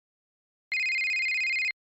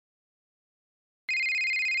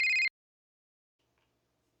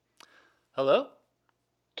Hello?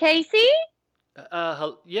 Casey?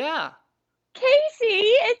 Yeah. Casey,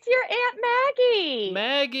 it's your Aunt Maggie.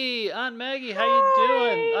 Maggie, Aunt Maggie, how you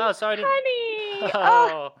doing? Hi, Oh, sorry to. honey.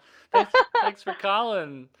 Oh, Oh, thanks for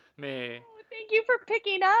calling me. thank you for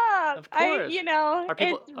picking up. Of course. Are It's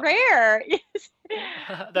people rare.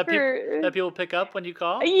 that people For that people pick up when you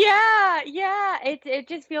call? yeah, yeah. It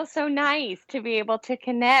just feels so nice to be able to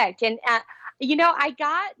connect. And I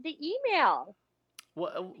got the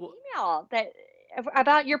What? email that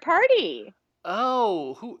about your party.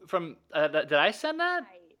 Oh, who from? Did I send that?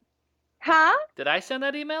 Right. Huh? Did I send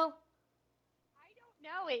that email?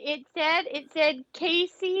 No, it said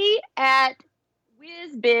Casey at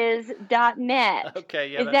whizbiz.net. Okay,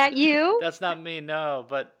 yeah, Is that you? that's not me, no.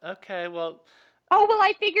 But okay, well, Oh, well,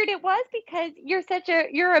 I figured it was because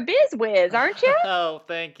you're a biz whiz, aren't you? oh,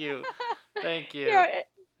 thank you, thank you. You're,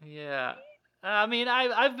 Yeah, I mean,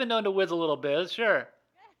 I've been known to whiz a little bit, sure.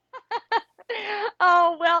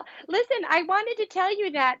 oh, well, listen, I wanted to tell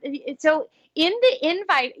you that. So, in the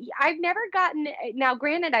invite, I've never gotten, now,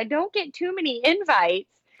 granted, I don't get too many invites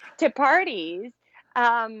to parties.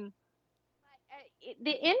 Um,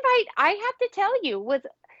 the invite, I have to tell you,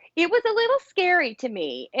 it was a little scary to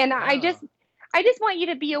me. And Oh. I just want you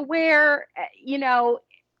to be aware,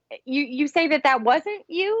 you say that that wasn't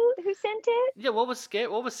you who sent it? Yeah, what was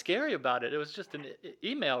scary about it? It was just an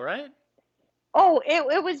email, right? Oh,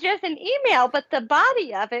 it was just an email, but the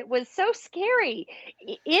body of it was so scary.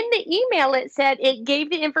 In the email, it said it gave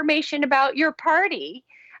the information about your party.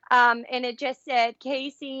 And it just said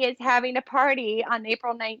Casey is having a party on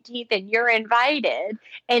April 19th and you're invited.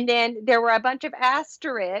 And then there were a bunch of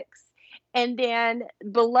asterisks. And then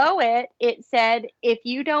below it, it said, if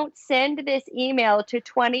you don't send this email to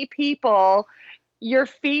 20 people, you're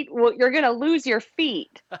going to lose your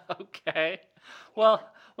feet. Okay. Well,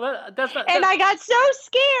 that's not And that. I got so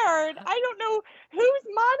scared. I don't know who's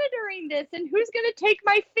monitoring this and who's going to take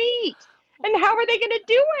my feet and how are they going to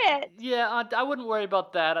do it? Yeah, I wouldn't worry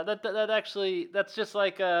about that. That actually that's just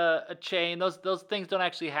like a chain. Those things don't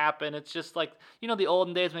actually happen. It's just like the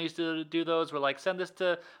olden days when I used to do those where like send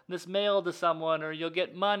this mail to someone or you'll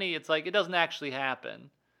get money. It's like it doesn't actually happen.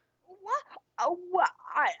 What?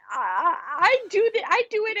 I do that. I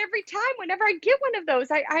do it every time. Whenever I get one of those,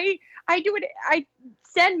 I do it. I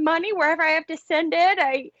send money wherever I have to send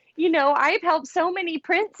it. I've helped so many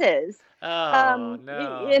princes, Oh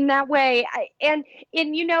no. in that way. And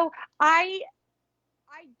I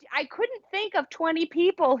I couldn't think of 20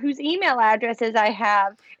 people whose email addresses I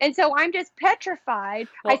have. And so I'm just petrified.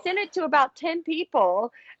 I Well, sent it to about 10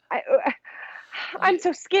 people. I, I'm y-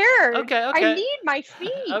 so scared. okay, I okay. need my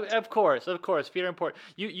feet. Of course, feet are important.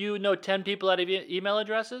 You know 10 people out of email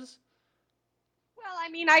addresses? Well, I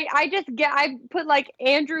mean, I put like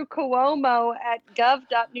Andrew Cuomo at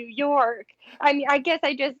gov.new york. I mean, I guess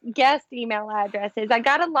I just guessed email addresses. I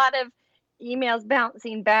got a lot of emails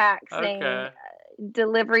bouncing back saying Okay.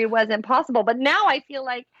 delivery wasn't possible. But now I feel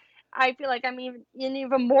like I'm in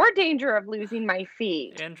even more danger of losing my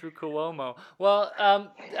feet. Andrew Cuomo. Well,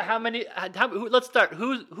 how many? Let's start.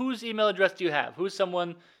 Whose email address do you have? Who's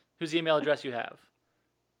someone whose email address you have?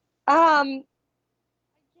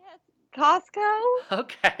 Yes, Costco.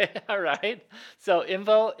 Okay, all right. So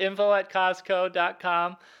info at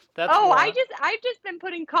Costco.com. That's Oh, one. I've just been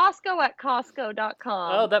putting Costco at Oh,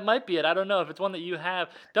 Costco.com. that might be it. I don't know if it's one that you have.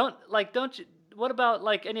 Don't you? What about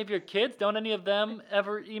like any of your kids? Don't any of them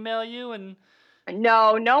ever email you? And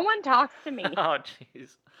No, no one talks to me. oh,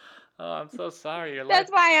 jeez. Oh, I'm so sorry. Your life.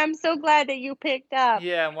 That's why I'm so glad that you picked up.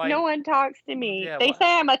 Yeah, and No why? one talks to me. Yeah, They why?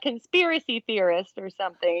 say I'm a conspiracy theorist or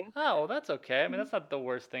something. Oh, well, that's okay. I mean, that's not the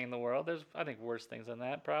worst thing in the world. There's, I think, worse things than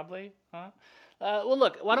that, probably. Huh? Well,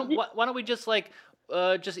 look, why don't we just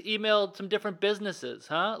email some different businesses,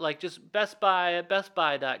 huh? Like just Best Buy at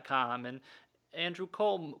bestbuy.com and Andrew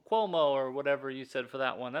Cuomo or whatever you said for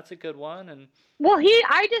that one. That's a good one, and Well,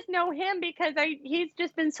 I just know him because he's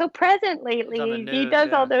just been so present it's on the lately. He news.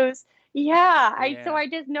 does all Yeah, those, yeah. So yeah. I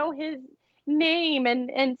just know his name,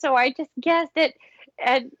 and so I just guessed it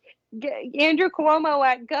at Andrew Cuomo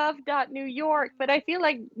at gov.new york. But I feel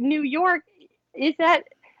like New York is that.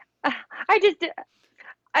 I just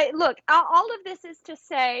I look, all of this is to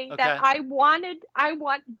say that Okay, I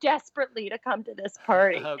want desperately to come to this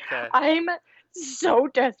party. okay, I'm so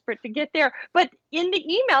desperate to get there. But in the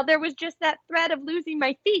email, there was just that threat of losing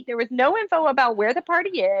my feet. There was no info about where the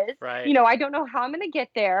party is. right. I don't know how I'm going to get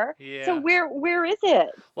there. So Yeah. where is it?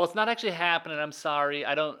 Well, it's not actually happening. I'm sorry.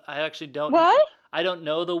 I actually don't. What? I don't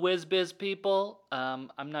know the WizBiz people.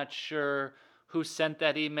 I'm not sure who sent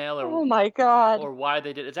that email Oh my God. or why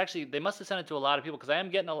they did. It's actually they must have sent it to a lot of people because I am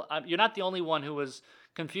getting you're not the only one who was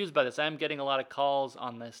confused by this. I'm getting a lot of calls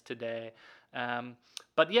on this today.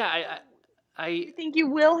 But yeah, You think you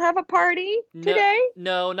will have a party no, today?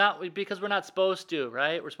 no, not because we're not supposed to,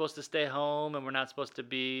 right? We're supposed to stay home and we're not supposed to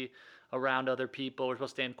be around other people. We're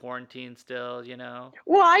supposed to stay in quarantine still, you know?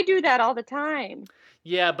 Well, I do that all the time.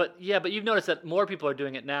 Yeah, but you've noticed that more people are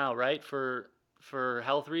doing it now, right? For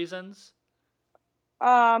health reasons.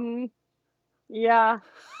 Um, yeah.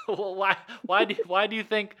 Well, why do you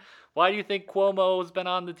think Cuomo's been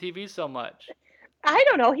on the TV so much? I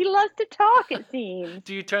don't know. He loves to talk, it seems.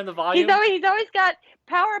 Do you turn the He's volume? always he's always got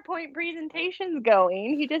PowerPoint presentations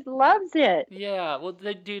going. He just loves it. Yeah. Well,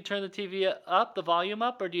 do you turn the TV up, the volume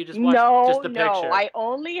up, or do you just watch just No, the no. picture? I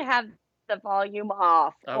only have the volume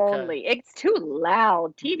off. Okay. Only. It's too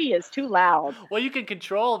loud. TV is too loud. Well, you can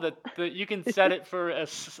control you can set it for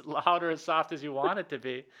as loud or as soft as you want it to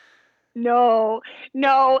be. No,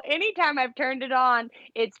 no. Anytime I've turned it on,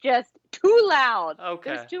 it's just too loud.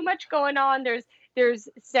 There's Okay. too much going on. There's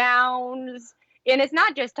sounds, and it's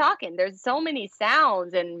not just talking. There's so many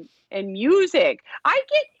sounds and music. I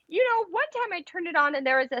get, one time I turned it on and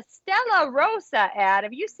there was a Stella Rosa ad.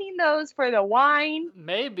 Have you seen those for the wine?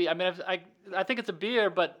 Maybe. I mean, I think it's a beer,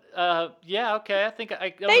 but yeah, okay. I think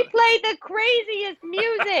I. They play the craziest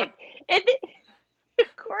music. The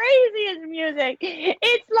craziest music.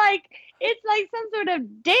 It's like some sort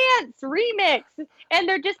of dance remix, and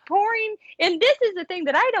they're just pouring. And this is the thing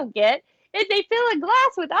that I don't get: is they fill a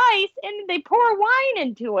glass with ice and they pour wine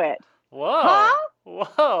into it. Whoa. Huh?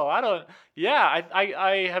 Whoa. I don't. Yeah.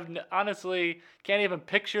 I honestly can't even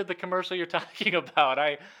picture the commercial you're talking about.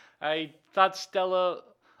 I thought Stella.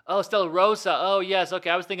 Oh, Stella Rosa. Oh, yes. Okay.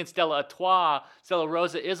 I was thinking Stella Artois. Stella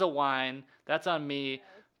Rosa is a wine. That's on me.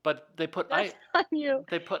 But they put That's on you.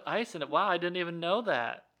 They put ice in it. Wow, I didn't even know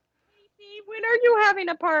that. Steve, when are you having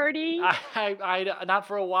a party? I not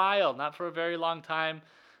for a while, not for a very long time.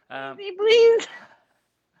 Steve, please,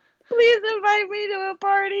 please invite me to a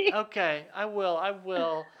party. Okay, I will.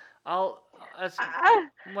 I'll. As,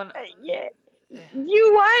 when, Yeah.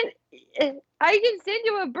 You want? I can send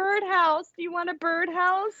you a birdhouse. Do you want a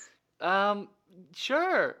birdhouse?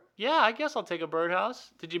 sure. Yeah, I guess I'll take a birdhouse.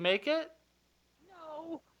 Did you make it?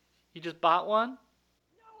 No, You just bought one? no.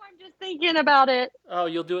 I'm just thinking about it. Oh,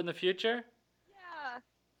 you'll do it in the future? Yeah.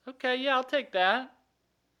 Okay, yeah, I'll take that.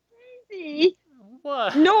 Crazy.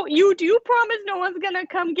 What? No, you do promise no one's gonna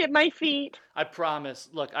come get my feet. I promise.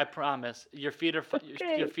 Look, I promise. Your feet are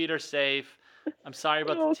Okay. your feet are safe. I'm sorry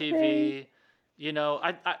about the Okay. TV.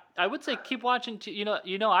 I would say keep watching.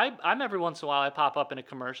 I'm every once in a while I pop up in a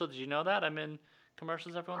commercial. Did you know that I'm in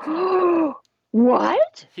commercials every once in a while?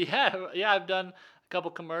 What? Yeah. I've done a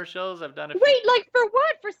couple commercials. I've done a few. Wait, like for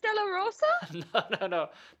what? For Stella Rosa?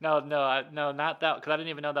 No, not that. Because I didn't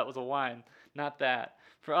even know that was a wine. Not that.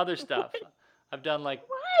 For other stuff, I've done like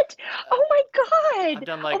What? Oh my God! I've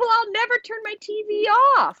done Oh, like well, I'll never turn my TV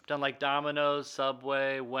off. Domino's,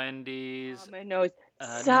 Subway, Wendy's, Domino's,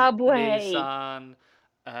 uh, Subway. Nissan,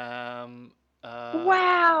 um,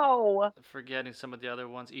 Wow. forgetting some of the other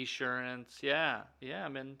ones, Esurance. Yeah,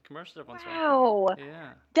 I'm in commercials every once in a while. Wow. Yeah.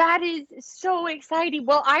 That is so exciting.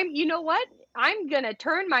 Well, you know what? I'm gonna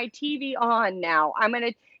turn my TV on now.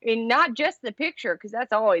 And not just the picture, because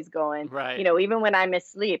that's always going. Right. Even when I'm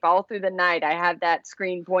asleep, all through the night, I have that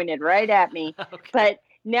screen pointed right at me. Okay. But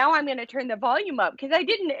now I'm gonna turn the volume up because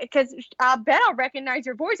I'll bet I'll recognize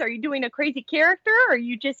your voice. Are you doing a crazy character? Or are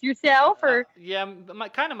you just yourself? Or yeah,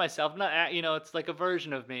 kind of myself. Not, it's like a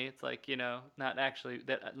version of me. It's like, not actually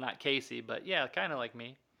not Casey, but yeah, kind of like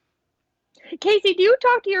me. Casey, do you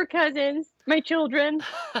talk to your cousins, my children?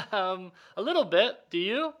 A little bit. Do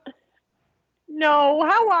you? No.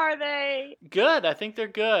 How are they? Good. I think they're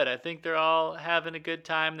good. I think they're all having a good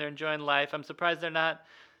time. They're enjoying life. I'm surprised they're not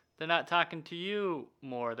talking to you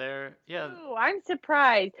more. Yeah. Oh, I'm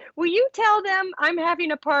surprised. Will you tell them I'm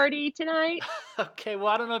having a party tonight? Okay, well,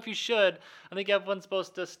 I don't know if you should. I think everyone's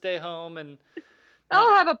supposed to stay home and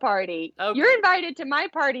I'll have a party. Okay. You're invited to my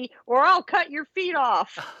party, or I'll cut your feet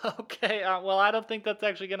off. Okay, well, I don't think that's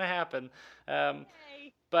actually going to happen. Okay.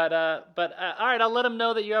 But all right, I'll let them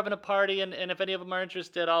know that you're having a party, and if any of them are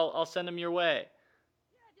interested, I'll send them your way.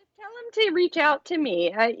 Just tell them to reach out to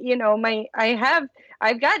me. I've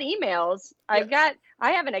got emails. Yeah.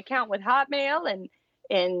 I have an account with Hotmail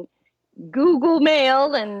and Google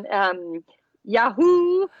Mail and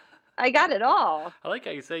Yahoo. I got it all. I like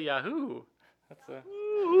how you say Yahoo. That's a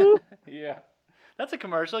Ooh, yeah. That's a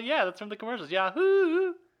commercial. Yeah, that's from the commercials.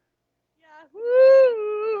 Yahoo.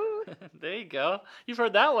 Yahoo! There you go. You've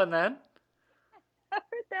heard that one then. I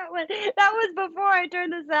heard that one. That was before I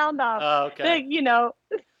turned the sound off. Oh, okay. Like,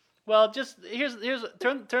 Well, just here's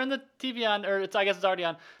turn the TV on, or I guess it's already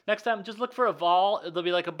on. Next time, just look for a vol. There'll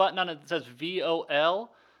be like a button on it that says VOL,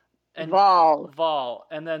 and Vol. vol,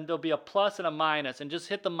 and then there'll be a plus and a minus, and just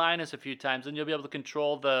hit the minus a few times, and you'll be able to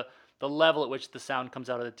control the level at which the sound comes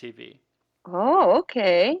out of the TV. Oh,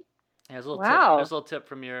 okay. Yeah, there's a little tip. Wow. There's a little tip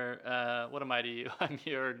from your what am I to you? I'm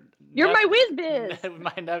your You're my whiz biz.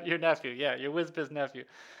 your nephew. Yeah, your whiz biz nephew.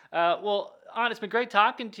 Well, Ann, it's been great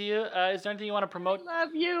talking to you. Is there anything you want to promote?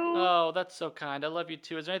 Love you. Oh, that's so kind. I love you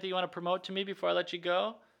too. Is there anything you want to promote to me before I let you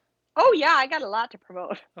go? Oh yeah, I got a lot to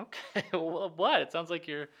promote. Okay. Well, what? It sounds like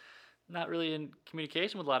you're not really in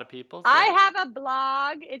communication with a lot of people. So. I have a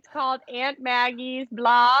blog. It's called Aunt Maggie's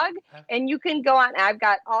blog, and you can go on. I've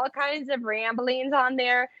got all kinds of ramblings on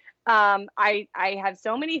there. I have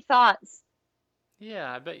so many thoughts.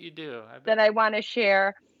 Yeah, I bet you do. That I want to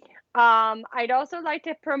share. I'd also like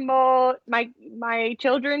to promote my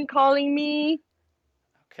children calling me.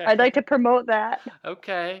 Okay. I'd like to promote that.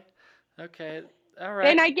 Okay. All right.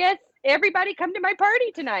 And I guess everybody come to my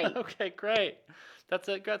party tonight. Okay, great.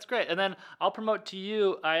 That's great. And then I'll promote to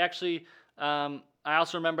you. I actually, I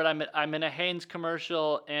also remembered I'm in a Hanes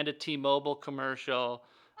commercial and a T-Mobile commercial.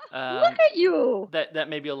 Look at you. That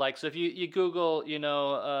maybe you'll like. So if you Google,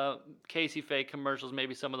 Casey Faye commercials,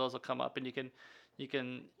 maybe some of those will come up, and you can. I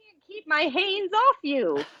can't keep my Hanes off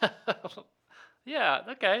you. Yeah.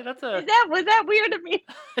 Okay. Was that weird of me?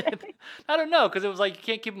 I don't know, because it was like you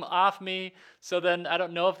can't keep them off me. So then I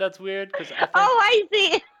don't know if that's weird. I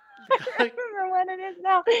see. I remember what it is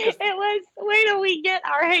now. It was, wait till we get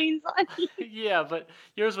our Hanes on you. Yeah, but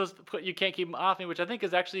yours was you can't keep them off me, which I think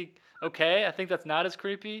is actually okay. I think that's not as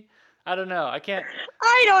creepy. I don't know. I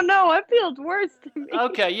don't know. It feels worse to me.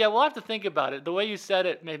 Okay, yeah, we'll have to think about it. The way you said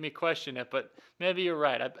it made me question it, but maybe you're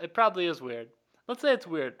right. It probably is weird. Let's say it's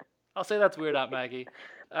weird. I'll say that's weird, Aunt Maggie.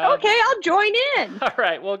 Okay, I'll join in. All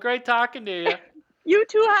right. Well, great talking to you. You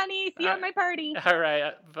too, honey. See you at my party. All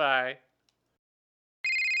right. Bye.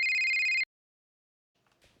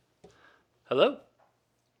 Hello?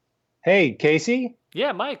 Hey, Casey?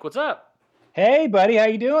 Yeah, Mike, what's up? Hey, buddy, how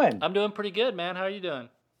you doing? I'm doing pretty good, man. How are you doing?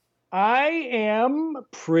 I am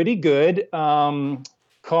pretty good.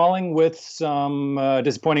 Calling with some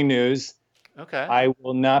disappointing news. Okay. I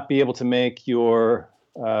will not be able to make your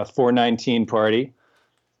 419 party.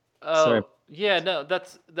 Oh, sorry. Yeah, no,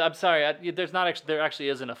 I'm sorry. There actually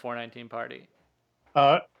isn't a 419 party.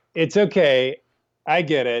 It's okay. I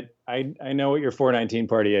get it. I know what your 419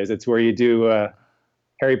 party is. It's where you do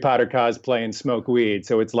Harry Potter cosplay and smoke weed.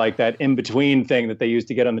 So it's like that in-between thing that they used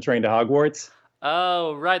to get on the train to Hogwarts.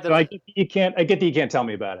 Oh, right. So I get that you can't tell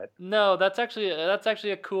me about it. No, that's actually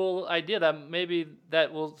a cool idea. That maybe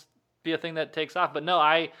that will be a thing that takes off. But no,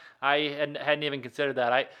 I hadn't even considered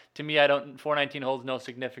that. To me, 419 holds no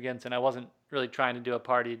significance, and I wasn't really trying to do a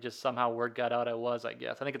party. Just somehow word got out I was, I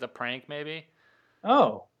guess. I think it's a prank, maybe.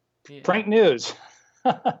 Oh, yeah. Prank news.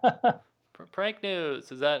 Prank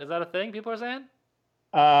news. Is that a thing people are saying?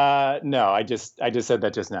 No, I just said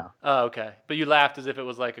that just now. Oh, okay. But you laughed as if it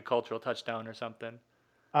was like a cultural touchdown or something.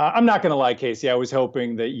 I'm not going to lie, Casey. I was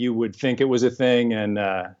hoping that you would think it was a thing and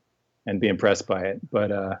be impressed by it.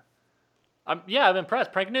 But I'm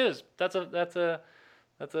impressed. Prank news. I'll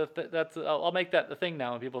make that the thing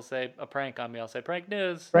now. When people say a prank on me, I'll say prank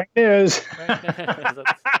news. Prank news. Prank news.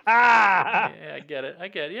 Yeah, I get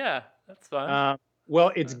it. Yeah, that's fun.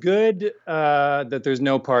 Well, it's good that there's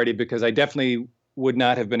no party because I definitely would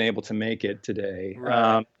not have been able to make it today.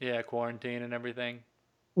 Right. Yeah, quarantine and everything.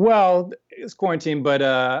 Well, it's quarantine, but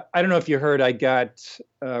I don't know if you heard, I got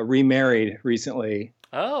remarried recently.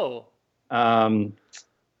 Oh. It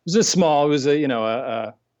was a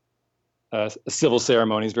civil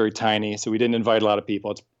ceremony. It's very tiny, so we didn't invite a lot of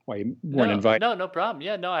people. That's why you weren't invited. No problem.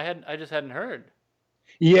 Yeah, no, I just hadn't heard.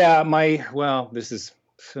 Yeah, this is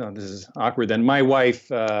awkward then. My wife,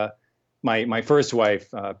 my first wife,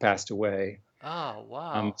 passed away. Oh,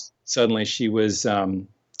 wow. Suddenly she was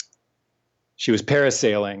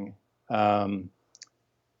parasailing,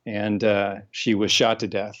 and she was shot to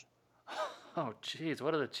death. Oh, geez.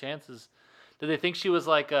 What are the chances? Did they think she was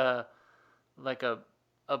like a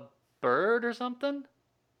bird or something?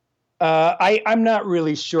 I'm not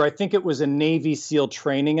really sure. I think it was a Navy SEAL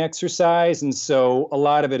training exercise, and so a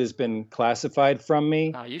lot of it has been classified from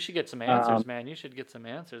me. Oh, you should get some answers, man. You should get some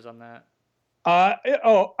answers on that. I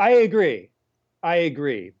agree,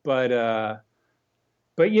 but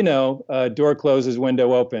door closes,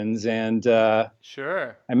 window opens, and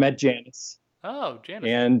sure. I met Janice. Oh, Janice.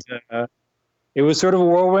 And it was sort of a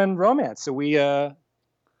whirlwind romance. So we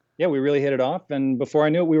really hit it off, and before I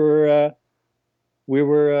knew it, we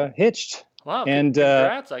were hitched. Wow, And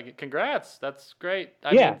congrats! Congrats. That's great.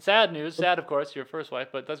 I yeah, mean, sad news. Sad, of course, your first wife,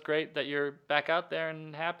 but that's great that you're back out there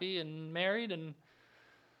and happy and married and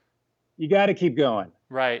you got to keep going.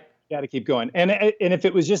 right. Got to keep going. And if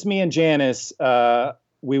it was just me and Janice,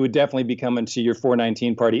 we would definitely be coming to your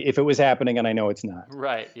 419 party if it was happening, and I know it's not.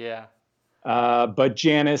 Right. Yeah. But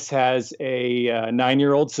Janice has a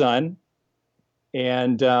 9-year-old son,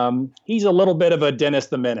 and he's a little bit of a Dennis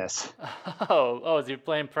the Menace. Oh, is he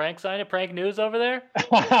playing pranks on you? Prank news over there?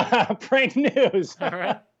 Prank news. All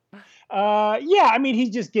right. Yeah, I mean, he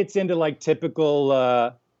just gets into like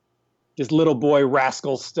typical, just little boy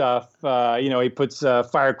rascal stuff. He puts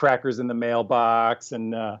firecrackers in the mailbox,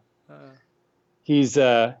 and he's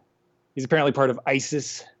apparently part of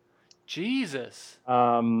ISIS. Jesus.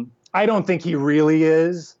 I don't think he really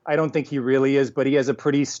is. But he has a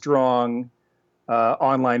pretty strong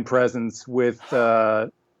online presence with.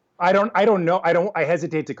 I don't know. I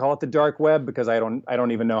hesitate to call it the dark web because I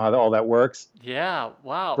don't even know how all that works. Yeah.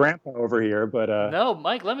 Wow. Grandpa over here, but No,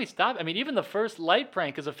 Mike, let me stop. I mean, even the first light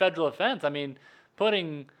prank is a federal offense. I mean,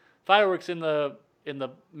 putting fireworks in the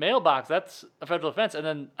mailbox, that's a federal offense. And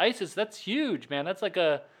then ISIS, that's huge, man. That's not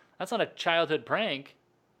a childhood prank.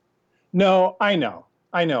 No, I know.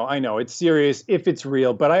 It's serious if it's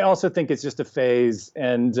real, but I also think it's just a phase.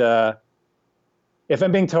 And if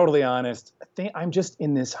I'm being totally honest, I think I'm just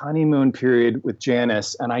in this honeymoon period with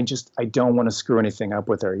Janice, and I don't want to screw anything up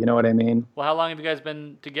with her. You know what I mean? Well, how long have you guys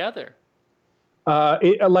been together?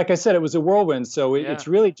 Like I said, it was a whirlwind. So it's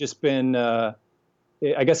really just been. I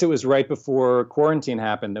guess it was right before quarantine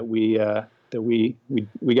happened that we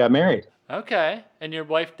got married. Okay, and your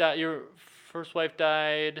wife died. Your first wife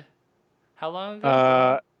died. How long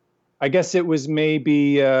ago? I guess it was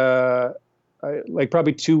maybe like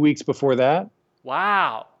probably 2 weeks before that.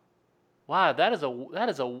 Wow, that is a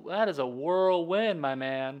whirlwind, my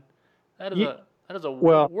man. That is a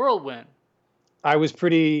whirlwind. I was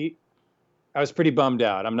pretty bummed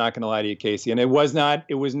out. I'm not going to lie to you, Casey. And it was not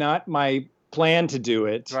my plan to do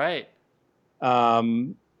it. Right.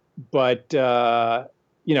 But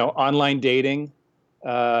online dating,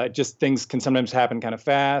 just things can sometimes happen kind of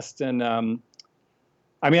fast. And I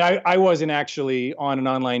mean, I wasn't actually on an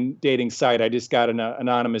online dating site. I just got an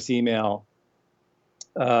anonymous email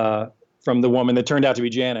from the woman that turned out to be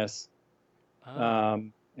Janice.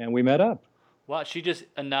 And we met up. Wow, she just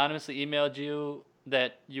anonymously emailed you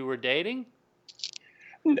that you were dating?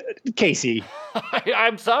 Casey.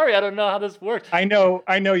 I'm sorry, I don't know how this works. I know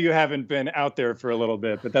you haven't been out there for a little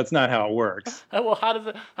bit, but that's not how it works. Well, how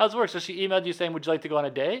does it work? So she emailed you saying, "Would you like to go on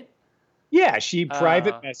a date?" Yeah, she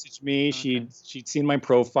private messaged me. Okay. She'd seen my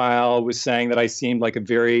profile, was saying that I seemed like a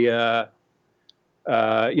very a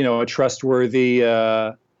trustworthy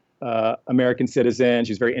American citizen.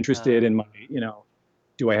 She's very interested in my,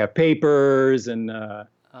 do I have papers and oh,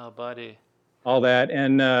 buddy, all that.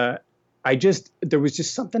 And there was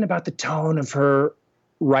just something about the tone of her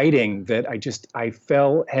writing that I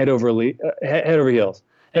fell head over heels.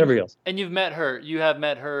 And you've met her. You have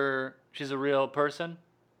met her. She's a real person.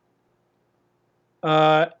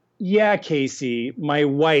 Yeah, Casey, my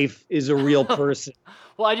wife is a real person.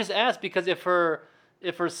 Well, I just asked because if her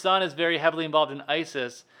son is very heavily involved in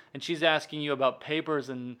ISIS and she's asking you about papers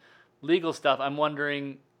and legal stuff, I'm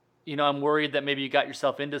wondering, I'm worried that maybe you got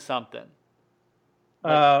yourself into something.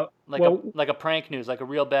 Like a prank news, like a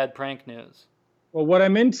real bad prank news. Well, what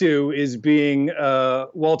I'm into is being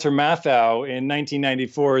Walter Matthau in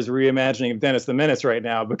 1994's reimagining of Dennis the Menace right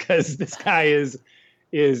now, because this guy is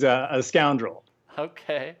a scoundrel.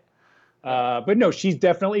 Okay. But no, she's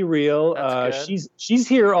definitely real. That's good. She's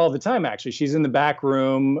here all the time. Actually, she's in the back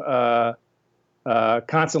room,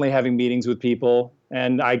 constantly having meetings with people,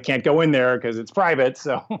 and I can't go in there because it's private.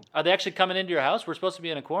 So. Are they actually coming into your house? We're supposed to be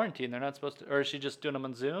in a quarantine. They're not supposed to, or is she just doing them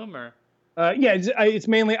on Zoom, or? Yeah, it's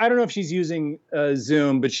mainly. I don't know if she's using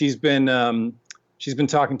Zoom, but she's been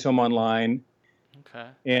talking to him online. Okay.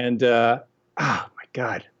 And oh my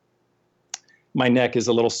God, my neck is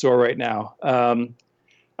a little sore right now.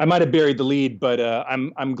 I might have buried the lead, but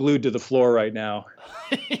I'm glued to the floor right now.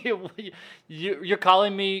 You're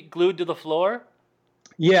calling me glued to the floor?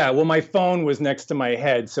 Yeah. Well, my phone was next to my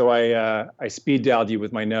head, so I speed dialed you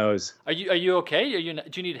with my nose. Are you okay? Do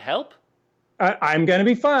you need help? I'm gonna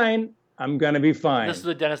be fine. This is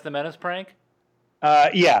the Dennis the Menace prank?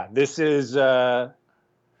 Yeah. This is the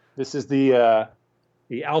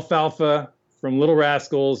Alfalfa from Little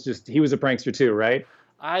Rascals. He was a prankster too, right?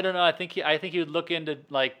 I don't know. I think he would look into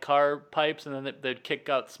like car pipes and then they'd kick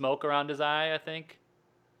out smoke around his eye, I think.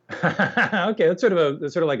 Okay, that's sort of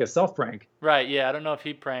like a self prank. Right, yeah. I don't know if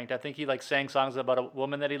he pranked. I think he like sang songs about a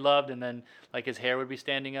woman that he loved, and then like his hair would be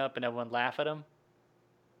standing up, and everyone laugh at him.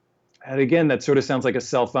 And again, that sort of sounds like a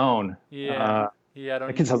cell phone. Yeah, yeah. I That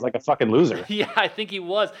don't. kid sounds like a fucking loser. Yeah, I think he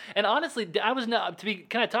was. And honestly, I was not to be.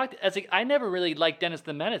 Can I talk as a, I never really liked Dennis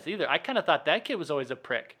the Menace either. I kind of thought that kid was always a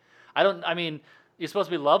prick. I don't. I mean, you're supposed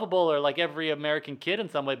to be lovable or like every American kid in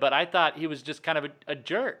some way, but I thought he was just kind of a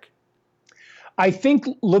jerk. I think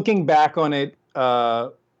looking back on it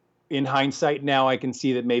in hindsight now, I can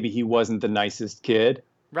see that maybe he wasn't the nicest kid.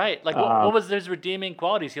 Right. Like, what was his redeeming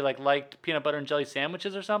qualities? He like liked peanut butter and jelly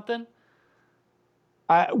sandwiches or something.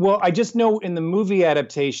 Well, I just know in the movie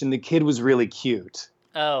adaptation, the kid was really cute.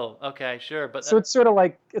 Oh, okay, sure, but So it's sort of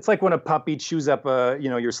like it's like when a puppy chews up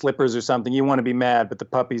your slippers or something. You want to be mad, but the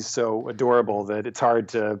puppy's so adorable that it's hard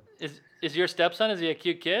to. is your stepson? Is he a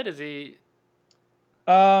cute kid? Is he?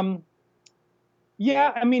 Um,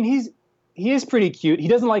 yeah, I mean he is pretty cute. He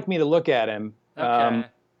doesn't like me to look at him. Okay.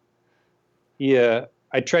 Yeah,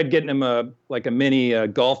 I tried getting him a mini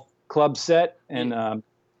golf club set, and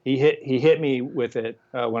he hit me with it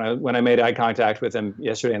when I made eye contact with him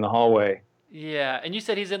yesterday in the hallway. Yeah, and you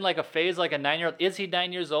said he's in like a phase like a 9-year-old. Is he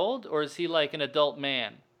 9 years old or is he like an adult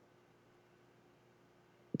man?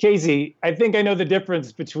 Casey, I think I know the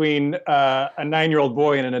difference between a 9-year-old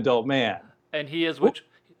boy and an adult man. And he is which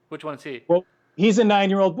one is he? Well, he's a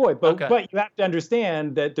 9-year-old boy, but Okay. but you have to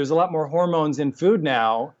understand that there's a lot more hormones in food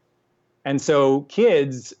now, and so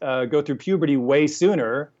kids go through puberty way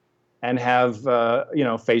sooner, and have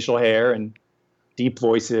facial hair and deep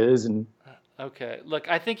voices, and Okay. Look,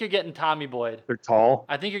 I think you're getting Tommy Boyd. they're tall.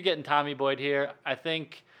 I think you're getting Tommy Boyd here. I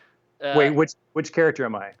think. Wait, which character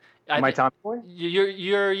am I? Am I thi- Tommy Boy?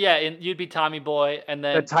 You're yeah, and you'd be Tommy Boy, and The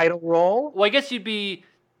then title role? well, I guess you'd be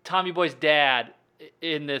Tommy Boy's dad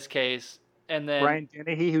in this case, and then Brian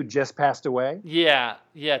Dennehy, who just passed away. yeah,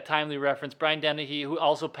 timely reference. Brian Dennehy, who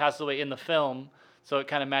also passed away in the film, so it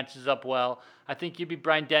kind of matches up well. I think you'd be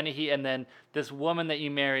Brian Dennehy, and then this woman that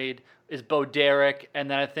you married is Bo Derek, and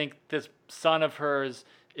then I think this son of hers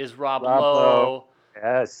is Rob Rob Lowe. Lowe.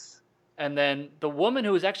 Yes. And then the woman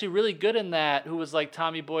who was actually really good in that, who was like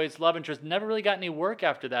Tommy Boy's love interest, never really got any work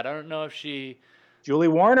after that. I don't know if she. Julie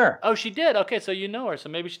Warner. Oh, she did. Okay, so you know her, so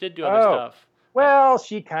maybe she did do other Oh. stuff. Well,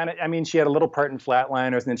 she she had a little part in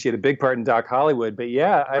Flatliners, and then she had a big part in Doc Hollywood. But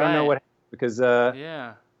yeah, I don't know Right. what happened because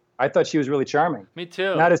Yeah, I thought she was really charming. me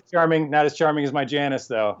too. Not as charming as my Janice,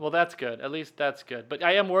 though. Well, that's good. At least that's good. But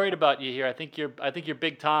I am worried about you here. I think you're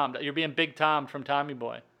Big Tom. You're being Big Tom from Tommy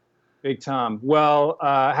Boy. Big Tom. Well,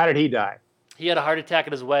 how did he die? He had a heart attack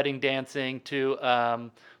at his wedding dancing to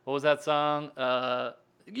what was that song?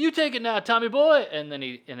 You take it now, Tommy Boy, and then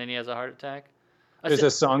he has a heart attack. There's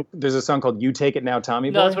a song called "You Take It Now,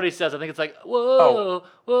 Tommy Boy." No, that's what he says. I think it's like whoa,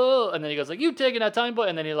 whoa, and then he goes like you take it now, Tommy Boy,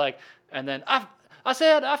 and then and then I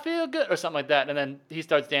said I feel good or something like that, and then he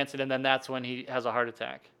starts dancing, and then that's when he has a heart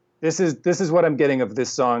attack. This is what I'm getting of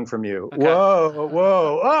this song from you. Okay. Whoa,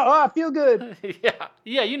 whoa, oh, I feel good.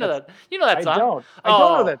 yeah, you know that. You know that I song. don't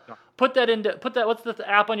know that song. Put that. What's the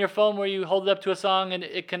app on your phone where you hold it up to a song and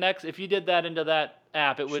it connects? If you did that into that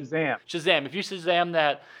app, it would Shazam. Shazam. If you Shazam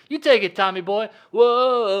that, you take it, Tommy Boy.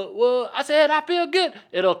 Whoa, whoa. I said I feel good.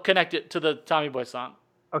 It'll connect it to the Tommy Boy song.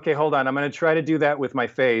 Okay, hold on. I'm going to try to do that with my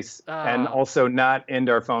face and also not end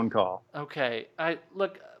our phone call. Okay.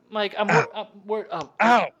 Look, Mike. I'm oh,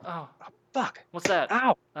 Ow. oh. Fuck. What's that?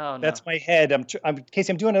 Ow. Oh no. That's my head.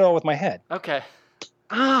 Casey, I'm doing it all with my head. Okay.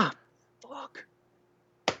 Fuck.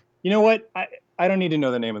 You know what? I don't need to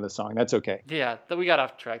know the name of the song. That's okay. Yeah, we got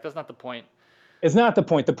off track. That's not the point. It's not the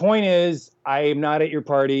point. The point is I'm not at your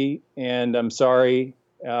party, and I'm sorry.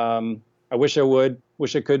 I wish I would.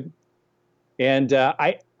 Wish I could. And I'm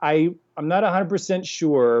not 100%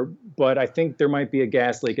 sure, but I think there might be a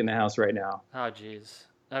gas leak in the house right now. Oh, jeez.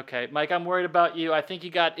 Okay, Mike, I'm worried about you. I think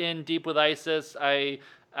you got in deep with ISIS.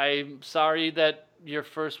 I'm sorry that your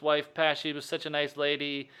first wife passed. She was such a nice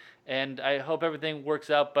lady, and I hope everything works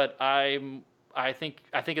out. But I think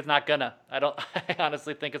it's not gonna. I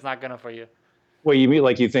honestly think it's not gonna for you. What, you mean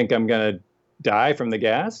like you think I'm gonna die from the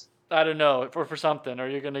gas? I don't know, for something, or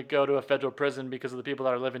you're gonna go to a federal prison because of the people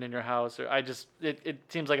that are living in your house, or it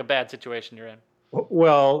seems like a bad situation you're in.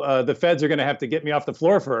 Well, the feds are going to have to get me off the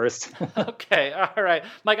floor first. Okay, all right,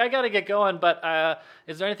 Mike. I got to get going, but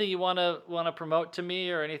is there anything you wanna promote to me,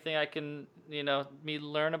 or anything I can me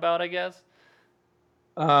learn about? I guess.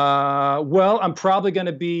 Well, I'm probably going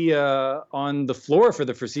to be on the floor for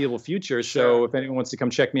the foreseeable future. So Sure. if anyone wants to come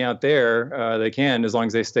check me out there, they can, as long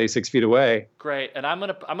as they stay 6 feet away. Great, and I'm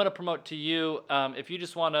gonna promote to you. If you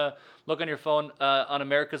just want to look on your phone on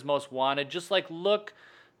America's Most Wanted, just like look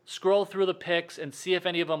scroll through the pics and see if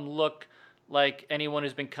any of them look like anyone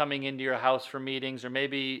who's been coming into your house for meetings, or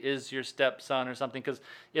maybe is your stepson or something. Because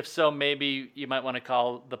if so, maybe you might want to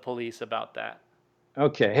call the police about that.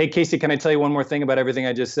 Okay. Hey, Casey, can I tell you one more thing about everything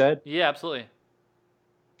I just said? Yeah, absolutely.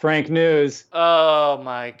 Frank News. Oh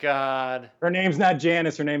my God. Her name's not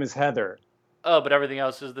Janice. Her name is Heather. Oh, but everything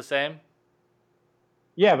else is the same?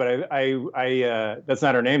 Yeah, but I that's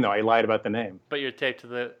not her name though. I lied about the name. But you're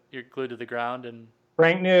glued to the ground, and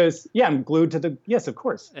Frank News. Yeah, I'm glued to the. Yes, of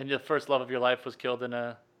course. the first love of your life was killed in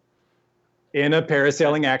a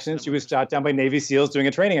parasailing accident. She was shot down by Navy SEALs doing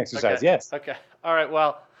a training exercise. Okay. Yes. Okay. All right.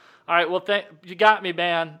 Well, you got me,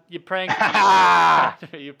 man. You pranked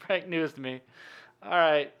you pranked news to me. All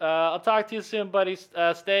right. I'll talk to you soon, buddy.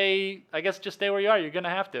 Just stay where you are. You're gonna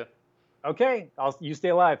have to. Okay. You stay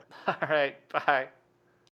alive. All right. Bye.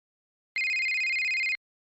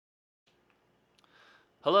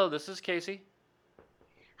 Hello, this is Casey.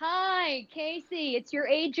 Hi, Casey. It's your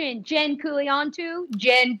agent, Jen Cooliantu.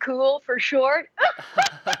 Jen Cool for short.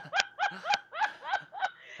 Hey,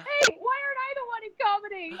 why aren't I the one in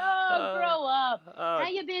comedy? Oh, grow up. How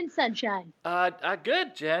you been, sunshine?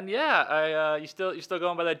 Good, Jen. Yeah, you still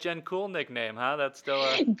going by that Jen Cool nickname, huh? That's still.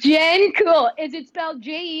 Jen Cool. Is it spelled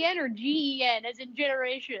Jen or Gen, as in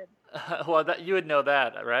generation? Well, you would know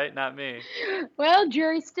that, right? Not me. Well,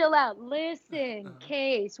 jury's still out. Listen,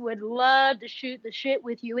 Case would love to shoot the shit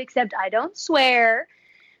with you, except I don't swear.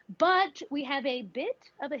 But we have a bit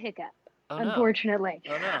of a hiccup. Oh, no. Unfortunately.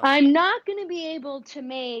 Oh, no. I'm not going to be able to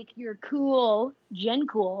make your cool, Jen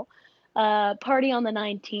Cool, party on the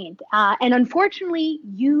 19th. And unfortunately,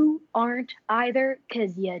 you aren't either,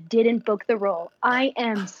 because you didn't book the role. I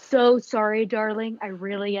am so sorry, darling. I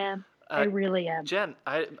really am. I really am. Jen,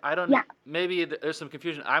 I don't know. Maybe there's some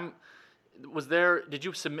confusion. Did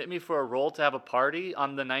you submit me for a role to have a party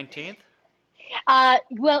on the 19th?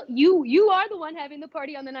 Well, you are the one having the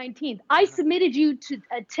party on the 19th. I submitted you to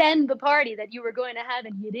attend the party that you were going to have,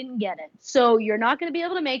 and you didn't get it. So you're not going to be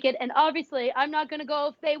able to make it. And obviously, I'm not going to go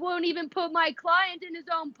if they won't even put my client in his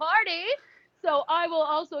own party. So I will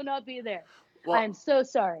also not be there. Well, I'm so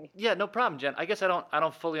sorry. Yeah, no problem, Jen. I guess I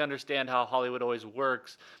don't fully understand how Hollywood always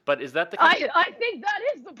works, but is that the I think that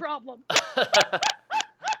is the problem.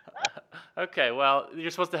 Okay, well,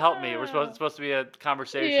 you're supposed to help me. It's supposed to be a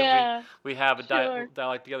conversation. Yeah, we have a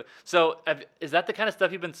dialogue together. So, is that the kind of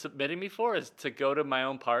stuff you've been submitting me for? Is to go to my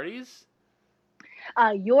own parties?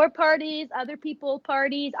 Your parties, other people's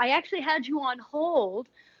parties. I actually had you on hold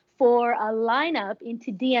for a lineup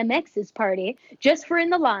into DMX's party, just for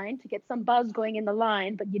in the line, to get some buzz going in the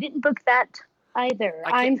line, but you didn't book that either.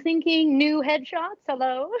 I'm thinking new headshots.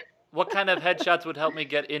 Hello? What kind of headshots would help me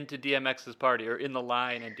get into DMX's party, or in the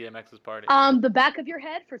line in DMX's party? The back of your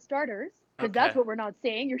head, for starters, because that's what we're not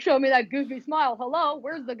seeing. You're showing me that goofy smile. Hello,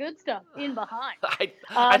 where's the good stuff? In behind.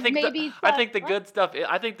 I think the good stuff.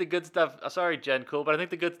 I think the good stuff. Sorry, Jen Cool, but I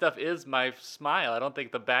think the good stuff is my smile. I don't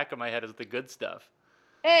think the back of my head is the good stuff.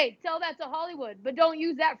 Hey, tell that to Hollywood, but don't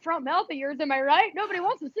use that front mouth of yours, am I right? Nobody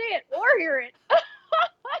wants to see it or hear it.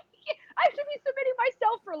 I should be submitting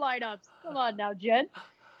myself for lineups. Come on now, Jen.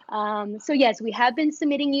 So yes, we have been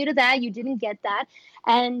submitting you to that. You didn't get that.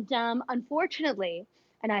 And unfortunately,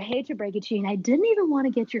 and I hate to break it to you, and I didn't even want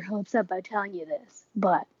to get your hopes up by telling you this,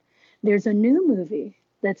 but there's a new movie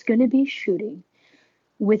that's going to be shooting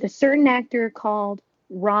with a certain actor called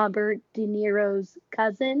Robert De Niro's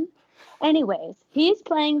cousin. Anyways, he's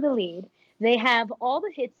playing the lead. They have all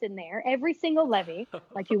the hits in there, every single levy,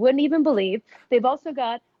 like you wouldn't even believe. They've also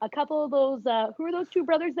got a couple of those, who are those two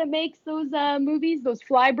brothers that makes those movies? Those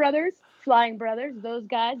Flying Brothers, those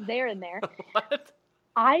guys, they're in there. What?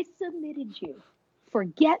 I submitted you for,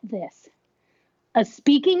 get this, a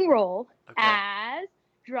speaking role as,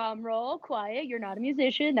 drum roll, quiet, you're not a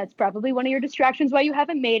musician. That's probably one of your distractions why you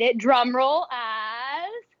haven't made it. Drum roll as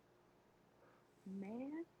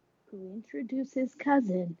man who introduces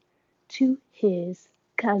cousin to his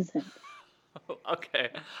cousin. Okay,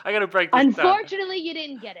 I gotta break this Unfortunately, you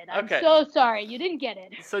didn't get it. I'm so sorry. You didn't get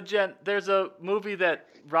it. So, Jen, there's a movie that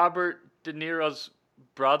Robert De Niro's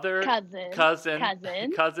brother, cousin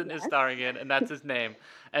is starring in, and that's his name.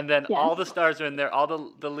 And then all the stars are in there, all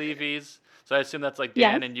the Levies. So I assume that's like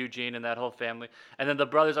Dan and Eugene and that whole family. And then the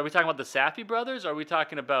brothers, are we talking about the Safdie brothers? Or are we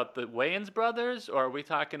talking about the Wayans brothers? Or are we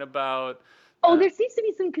talking about... Oh, there seems to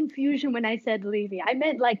be some confusion when I said Levy. I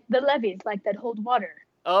meant like the levees, like that hold water.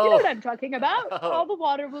 You know Oh. what I'm talking about. Oh. All the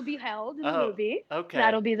water will be held in the Oh. movie. Okay.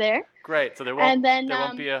 That'll be there. Great. So there And then,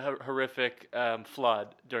 won't be a horrific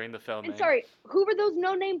flood during the filming. and sorry, who were those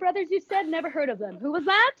no-name brothers you said? Never heard of them. Who was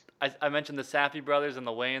that? I mentioned the Safdie brothers and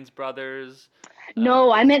the Wayans brothers.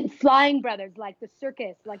 No, I meant flying brothers, like the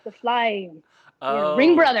circus, like the flying. Oh,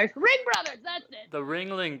 Ring brothers. Ring brothers, that's it. the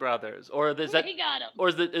Ringling brothers, or is that, We got 'em. or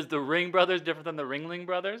is the Ring brothers different than the Ringling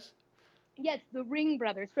brothers? Yes, the Ring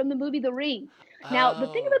brothers from the movie The Ring. Now, the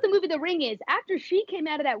thing about the movie The Ring is, after she came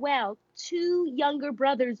out of that well, 2 younger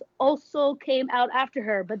brothers also came out after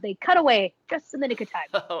her, but they cut away just in the nick of time.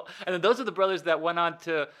 Oh, and then those are the brothers that went on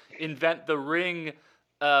to invent the ring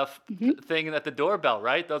thing at the doorbell,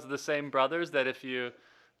 right? Those are the same brothers that if you.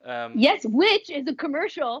 Yes, which is a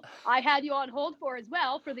commercial I had you on hold for as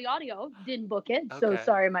well for the audio. Didn't book it, so Okay.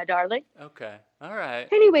 sorry, my darling. Okay. All right.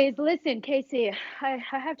 Anyways, listen, Casey, I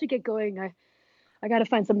have to get going. I got to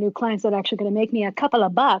find some new clients that are actually going to make me a couple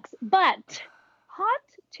of bucks. But hot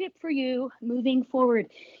tip for you moving forward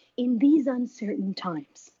in these uncertain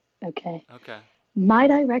times, okay? Okay. Might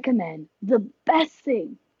I recommend the best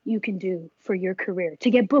thing you can do for your career to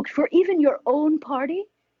get booked for even your own party?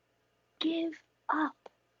 Give up.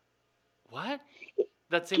 What?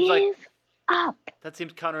 That seems like Give up. that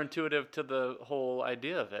seems counterintuitive to the whole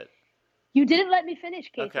idea of it. You didn't let me finish,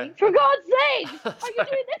 Casey. Okay. For God's sake! Are you Sorry.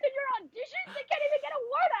 doing this in your auditions? They can't even get a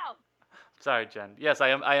word out. Sorry, Jen. Yes, I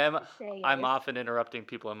am. Say I'm it. often interrupting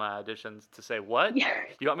people in my auditions to say, "What? Yeah.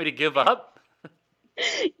 You want me to give up?"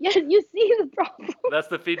 Yeah, you see the problem. That's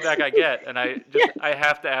the feedback I get, and I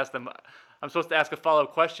have to ask them. I'm supposed to ask a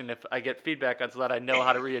follow-up question if I get feedback on so that I know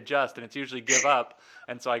how to readjust, and it's usually give up.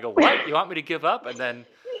 And so I go, "What? You want me to give up?" And then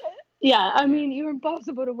Yeah, I mean, you're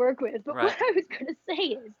impossible to work with. But Right. what I was going to say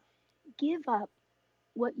is give up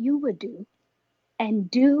what you would do and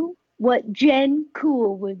do what Jen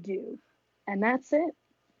Cool would do. And that's it.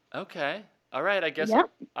 okay, all right. I guess Yep.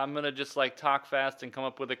 I'm gonna just like talk fast and come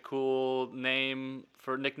up with a cool nickname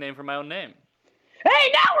for my own name.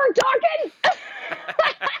 Hey, now we're talking!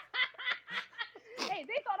 Hey,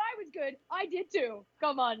 they thought I was good. I did too.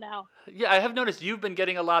 Come on now. Yeah, I have noticed you've been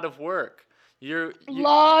getting a lot of work. You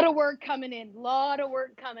Lot of work coming in. Lot of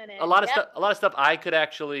work coming in. a lot of Yep. stuff. A lot of stuff I could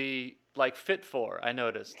actually like fit for. I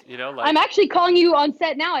noticed. You know, like I'm actually calling you on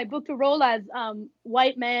set now. I booked a role as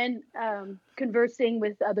white man conversing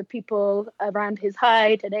with other people around his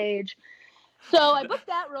height and age. So I booked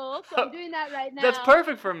that role. So I'm doing that right now. that's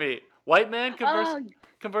perfect for me. White man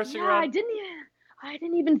conversing Yeah, around. I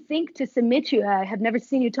didn't even think to submit you. I have never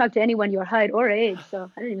seen you talk to anyone your height or age,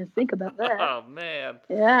 so I didn't even think about that. Oh man.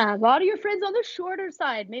 Yeah, a lot of your friends on the shorter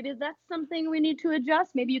side. Maybe that's something we need to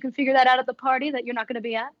adjust. Maybe you can figure that out at the party that you're not going to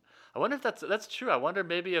be at. I wonder if that's true. I wonder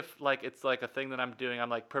maybe if like it's like a thing that I'm doing.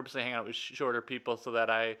 I'm like purposely hanging out with shorter people so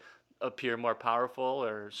that I appear more powerful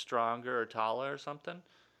or stronger or taller or something.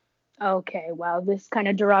 Okay, well, this kind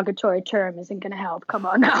of derogatory term isn't going to help. Come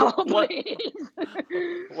on now, What- please.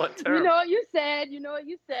 What term? You know what you said. You know what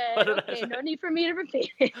you said. What did I Okay, say? no need for me to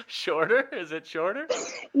repeat it. Shorter? Is it shorter?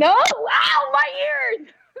 No? Wow, my ears!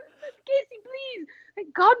 Casey, please.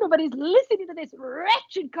 Thank God nobody's listening to this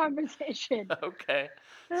wretched conversation. Okay.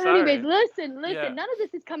 Anyways, Sorry. listen. Yeah. None of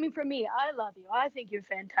this is coming from me. I love you. I think you're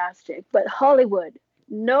fantastic. But Hollywood,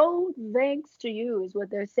 no thanks to you is what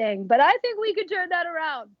they're saying. But I think we could turn that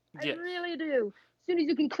around. I Yes. really do. As soon as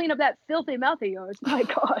you can clean up that filthy mouth of yours. My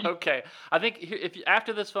God. Okay. I think if you,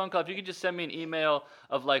 after this phone call, if you could just send me an email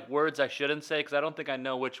of like words I shouldn't say, because I don't think I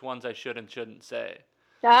know which ones I should and shouldn't say.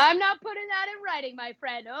 I'm not putting that in writing, my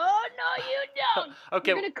friend. Oh, no, you don't.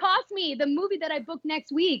 Okay. You're going to cost me the movie that I booked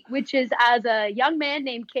next week, which is as a young man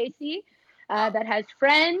named Casey that has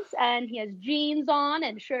friends and he has jeans on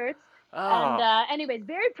and shirts. Oh. And anyways,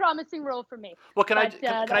 very promising role for me. Well, can but,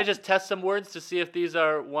 can I just test some words to see if these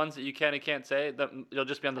are ones that you can and can't say? That you'll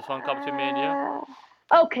just be on the phone call between me and you.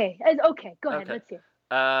 Okay. Okay. Go ahead. Okay. Let's hear.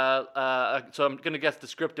 So I'm gonna guess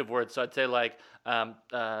descriptive words. So I'd say like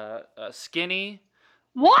skinny.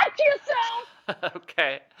 Watch yourself.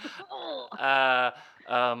 Okay.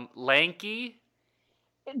 Lanky.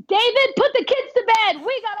 David, put the kids to bed.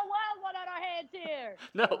 We got a wild one on our hands here.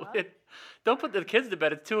 No, don't put the kids to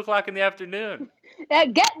bed. It's 2:00 in the afternoon.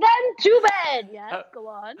 Get them to bed. Yes, go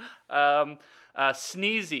on.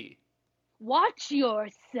 Sneezy. Watch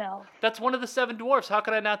yourself. That's one of the 7 dwarfs. How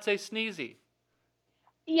could I not say sneezy?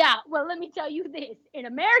 Yeah, well, let me tell you this. In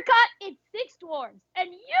America, it's 6 dwarves, and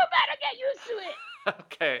you better get used to it.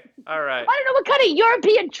 Okay, all right. I don't know what kind of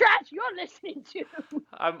European trash you're listening to.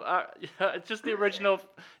 it's just the original.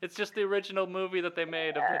 It's just the original movie that they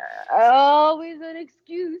made. Always an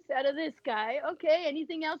excuse out of this guy. Okay,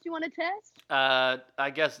 anything else you want to test? I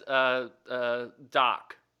guess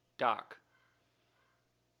Doc.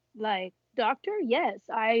 Like, doctor? Yes,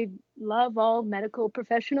 I love all medical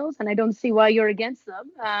professionals, and I don't see why you're against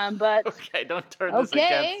them. But okay, don't turn this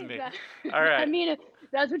against me. All right. I mean, if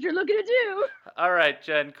that's what you're looking to do. All right,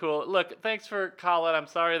 Jen. Cool. Look, thanks for calling. I'm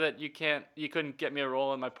sorry that you couldn't get me a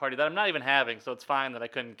role in my party that I'm not even having. So it's fine that I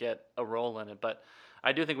couldn't get a role in it. But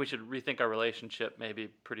I do think we should rethink our relationship maybe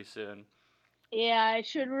pretty soon. Yeah, I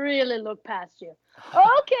should really look past you.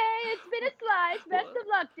 Okay, it's been a slice. Best of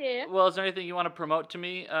luck, dear. Well, is there anything you want to promote to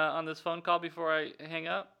me on this phone call before I hang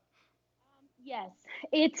up? Yes,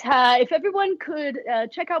 it's if everyone could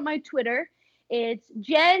check out my Twitter, it's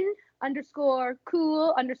Jen_cool_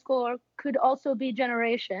 could also be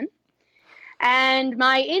generation, and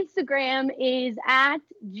my Instagram is at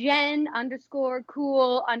Jen_cool_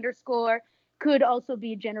 could also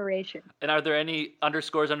be generation. And are there any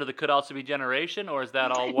underscores under the could also be generation, or is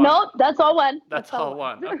that all one? No, that's all one. That's all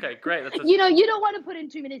one. Okay, great. That's you don't want to put in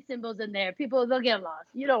too many symbols in there. They'll get lost.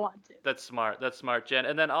 You don't want to. That's smart, Jen.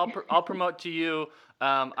 And then I'll promote to you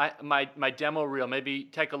my demo reel. Maybe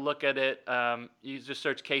take a look at it. You just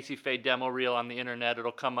search Casey Faye demo reel on the internet.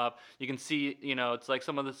 It'll come up. You can see, it's like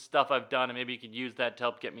some of the stuff I've done, and maybe you could use that to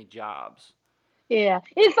help get me jobs. Yeah,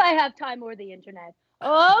 if I have time or the internet.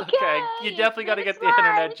 Okay. You definitely got to get the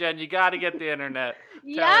internet, Jen. You got to get the internet.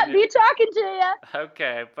 Yeah, be talking to you.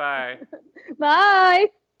 Okay, bye. Bye.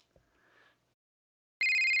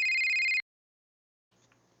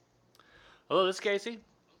 Hello, this is Casey.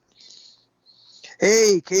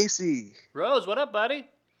 Hey, Casey. Rose, what up, buddy?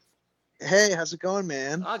 Hey, how's it going,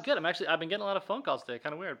 man? Oh, good. I've been getting a lot of phone calls today.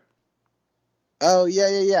 Kind of weird. Oh,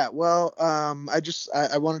 yeah. Well,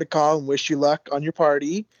 I wanted to call and wish you luck on your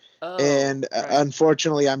party. Oh, and right.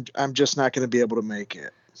 Unfortunately, I'm just not going to be able to make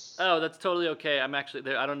it. Oh, that's totally okay. I'm actually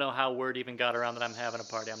there. I don't know how word even got around that I'm having a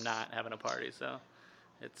party. I'm not having a party, so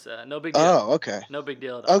it's no big deal. Oh, okay. No big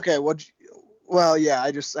deal at all. Okay, well, yeah.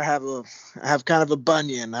 I have kind of a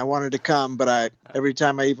bunion. I wanted to come, but every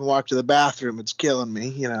time I even walk to the bathroom, it's killing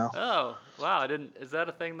me. Oh, wow! Is that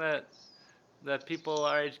a thing that people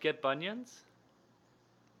our age get bunions?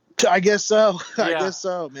 I guess so. Yeah. I guess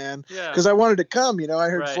so, man. Yeah. Because I wanted to come, I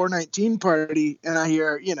heard Right. 419 party, and I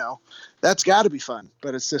hear, that's got to be fun,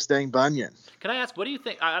 but it's this dang bunion. Can I ask, what do you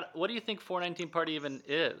think? What do you think 419 party even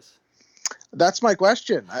is? That's my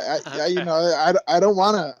question. I don't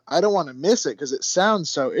want to miss it because it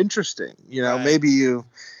sounds so interesting. Right. Maybe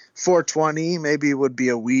 420 maybe would be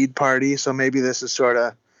a weed party, so maybe this is sort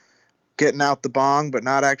of getting out the bong but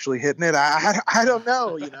not actually hitting it. I don't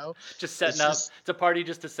know. Just setting up. It's a party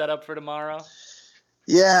just to set up for tomorrow.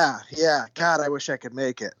 Yeah. God, I wish I could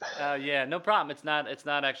make it. Yeah, no problem. It's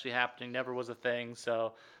not actually happening. Never was a thing.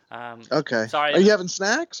 So. Okay. Sorry. Are you having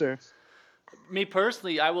snacks or? Me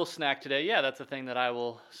personally, I will snack today. Yeah, that's a thing that I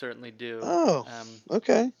will certainly do. Oh.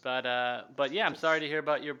 Okay. But yeah, I'm sorry to hear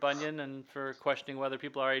about your bunion and for questioning whether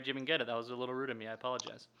people our age even get it. That was a little rude of me. I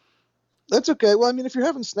apologize. That's okay. Well, I mean, if you're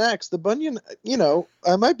having snacks, the bunion,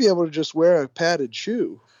 I might be able to just wear a padded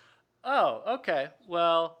shoe. Oh, okay.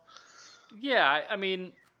 Well, yeah. I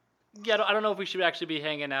mean, yeah. I don't know if we should actually be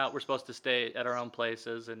hanging out. We're supposed to stay at our own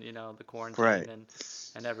places, and the quarantine Right.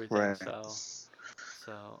 and everything. Right.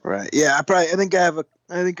 So. Right. Yeah. I think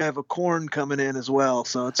I have a corn coming in as well,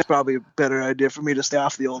 so it's probably a better idea for me to stay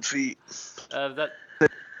off the old feet. That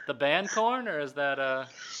the band corn, or is that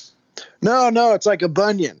No, it's like a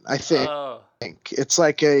bunion, I think. Oh. It's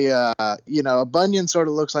like a bunion sort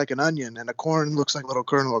of looks like an onion, and a corn looks like a little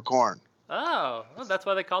kernel of corn. Oh, well, that's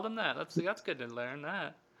why they called them that. That's good to learn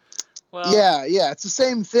that. Well. Yeah, it's the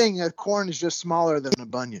same thing. A corn is just smaller than a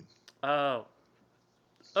bunion. Oh.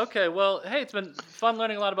 Okay, well, hey, it's been fun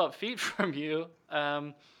learning a lot about feet from you.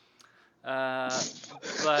 Yeah.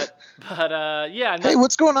 Hey,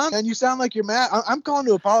 what's going on, man? You sound like you're mad. I'm calling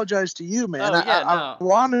to apologize to you, man. Oh, yeah, I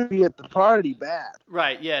want to be at the party bad.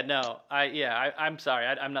 Right. Yeah. No. I'm sorry.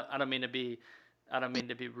 I'm not. I don't mean to be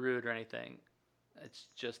rude or anything. It's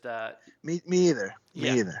just. Me either.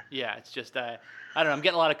 Yeah, Me either. Yeah. It's just. I don't know. I'm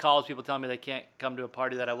getting a lot of calls. People telling me they can't come to a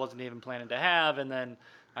party that I wasn't even planning to have, and then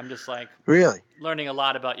I'm just like. Really? Learning a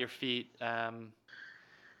lot about your feet.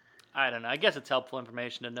 I don't know. I guess it's helpful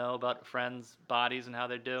information to know about friends' bodies and how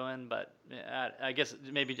they're doing, but I guess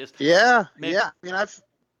maybe just. Yeah. Maybe, yeah. I mean,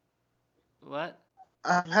 What?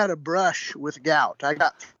 I've had a brush with gout. I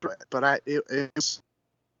got through it, but it was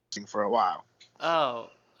for a while. Oh,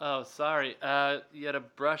 sorry. You had a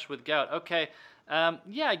brush with gout. Okay.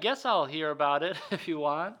 Yeah, I guess I'll hear about it if you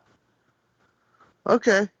want.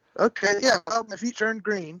 Okay. Okay. Yeah. Well, my feet turned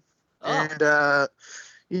green, Oh, and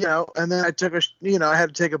and then I had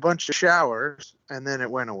to take a bunch of showers, and then it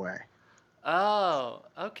went away. oh,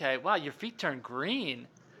 okay. Wow, your feet turn green.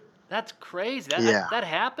 That's crazy. That Yeah. that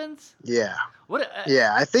happens. Yeah. What?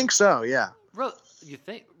 Yeah. I think so. Yeah. Rose, you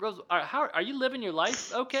think Rose? How are you living your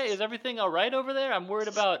life? Okay, is everything all right over there? I'm worried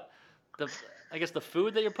about the, I guess the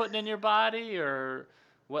food that you're putting in your body, or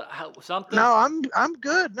what? How something? No, I'm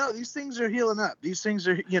good. No, these things are healing up. These things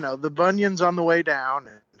are, the bunion's on the way down,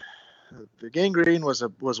 and the gangrene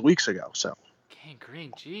was weeks ago. So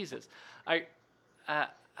Gangrene, Jesus. I,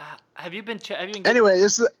 have you been? Have you been? anyway,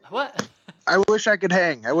 What? I wish I could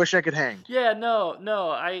hang. I wish I could hang. Yeah, no,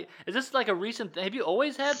 no. Is this like a recent thing? Have you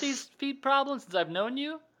always had these feet problems since I've known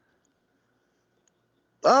you?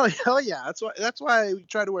 Oh hell yeah! That's why I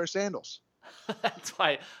try to wear sandals. That's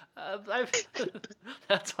why.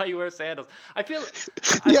 That's why you wear sandals. I feel.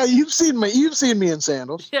 Yeah, you've seen me. You've seen me in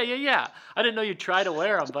sandals. Yeah, yeah, yeah. I didn't know you try to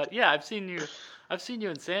wear them, but yeah, I've seen you. I've seen you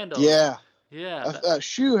in sandals. Yeah, Yeah. a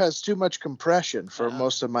shoe has too much compression for Uh-huh.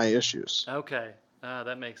 most of my issues. Okay.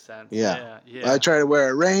 That makes sense. Yeah. Yeah. Yeah. I try to wear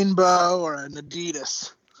a rainbow or an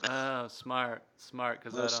Adidas Oh, smart,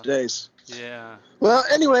 because I most don't. days. Yeah. Well,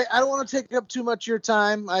 anyway, I don't want to take up too much of your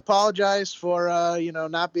time. I apologize for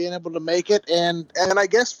not being able to make it, and I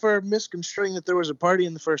guess for misconstruing that there was a party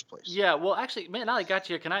in the first place. Yeah. Well, actually, man, now I got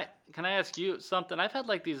you here, can I ask you something? I've had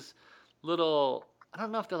like these little, I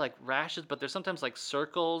don't know if they're like rashes, but they're sometimes like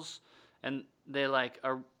circles, and they like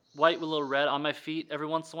are white with a little red on my feet every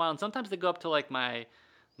once in a while, and sometimes they go up to like my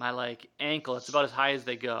like ankle. It's about as high as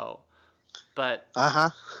they go. But Uh-huh.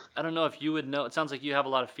 I don't know if you would know. It sounds like you have a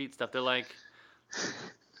lot of feet stuff. They're like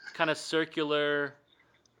kind of circular,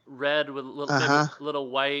 red with little Uh-huh. maybe little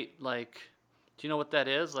white. Like, do you know what that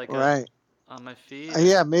is? Like Right. on my feet.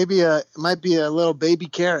 Yeah, maybe it might be a little baby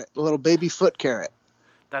carrot, a little baby foot carrot.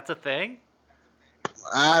 That's a thing.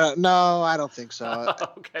 I don't know. I don't think so.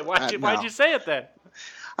 Okay, why'd no. you say it then?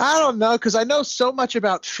 I don't know, because I know so much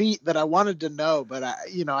about feet that I wanted to know, but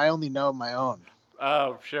I only know my own.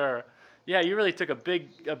 Oh, sure. Yeah, you really took a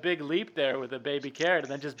big leap there with a baby carrot,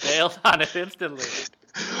 and then just bailed on it instantly.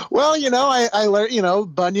 Well, I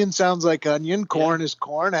learned, bunion sounds like onion, corn is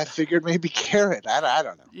corn. I figured maybe carrot. I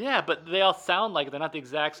don't know. Yeah, but they all sound like they're not the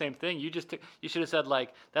exact same thing. You should have said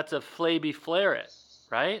like that's a flabby flaret,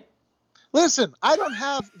 right? Listen, I don't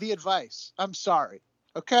have the advice. I'm sorry.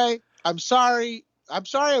 Okay? I'm sorry.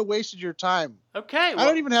 I wasted your time. Okay. I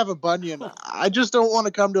don't even have a bunion. I just don't want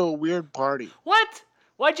to come to a weird party. What?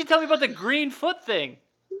 Why'd you tell me about the green foot thing?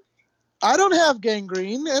 I don't have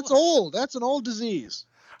gangrene. It's old. That's an old disease.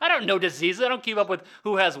 I don't know diseases. I don't keep up with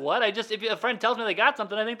who has what. If a friend tells me they got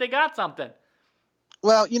something, I think they got something.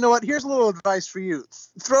 Well, you know what? Here's a little advice for you.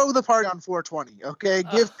 Throw the party on 420, okay?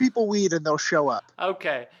 Give people weed and they'll show up.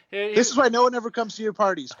 Okay. This is why no one ever comes to your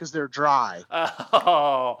parties, because they're dry.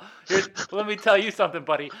 Oh, let me tell you something,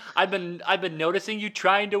 buddy. I've been noticing you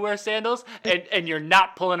trying to wear sandals, and you're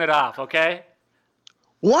not pulling it off. Okay?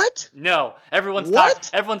 What? No. Everyone's What?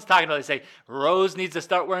 Everyone's talking about it. They say Rose needs to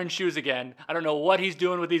start wearing shoes again. I don't know what he's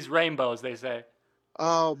doing with these rainbows. They say.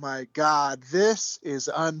 Oh, my God. This is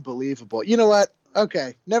unbelievable. You know what?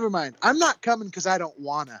 Okay, never mind. I'm not coming because I don't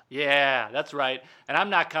want to. Yeah, that's right. And I'm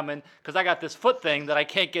not coming because I got this foot thing that I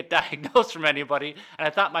can't get diagnosed from anybody. And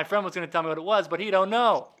I thought my friend was going to tell me what it was, but he don't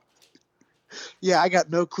know. Yeah, I got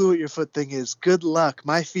no clue what your foot thing is. Good luck.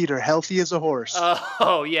 My feet are healthy as a horse.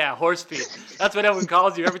 Oh, yeah, horse feet. That's what everyone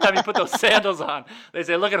calls you every time you put those sandals on. They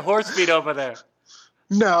say, look at horse feet over there.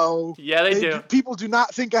 No. Yeah, they do. People do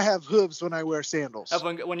not think I have hooves when I wear sandals.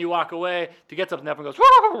 When you walk away to get something, everyone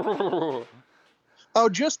goes, oh,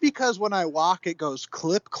 just because when I walk it goes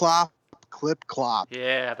clip, clop, clip, clop.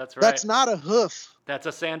 yeah, that's right. That's not a hoof. That's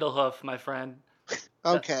a sandal hoof, my friend.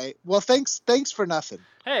 Okay. Well, thanks for nothing.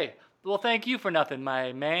 Hey, well, thank you for nothing,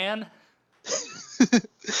 my man.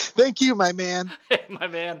 Thank you, my man. Hey, my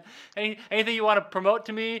man. Anything you want to promote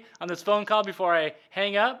to me on this phone call before I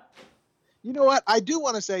hang up? You know what? I do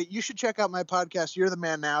want to say you should check out my podcast, You're the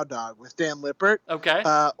Man Now, Dog, with Dan Lippert. Okay.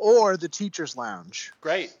 Or The Teacher's Lounge.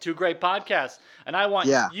 Great. Two great podcasts. And I want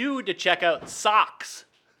you to check out Socks.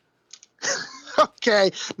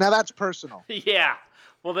 Okay. Now that's personal. Yeah.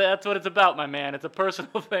 Well, that's what it's about, my man. It's a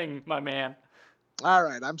personal thing, my man. All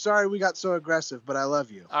right. I'm sorry we got so aggressive, but I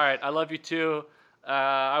love you. All right. I love you too.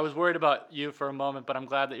 I was worried about you for a moment, but I'm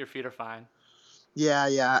glad that your feet are fine.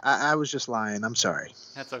 Yeah. I was just lying. I'm sorry.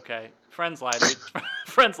 That's okay. Friends lie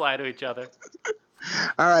to each other.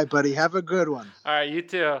 All right, buddy. Have a good one. All right. You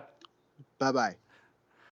too. Bye-bye.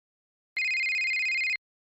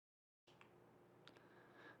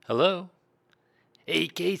 Hello? Hey,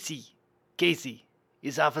 Casey,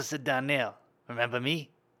 It's Officer Darnell. Remember me?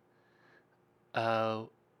 Uh,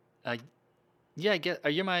 uh, yeah, I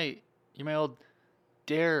get. You're my old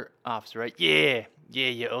dare officer, right? Yeah,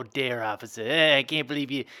 your old dare officer. I can't believe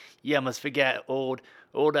you almost forgot old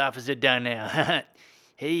Officer Darnell.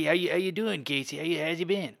 Hey, how you doing, Casey? How's you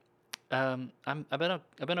been? I've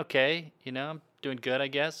been okay. You know, I'm doing good, I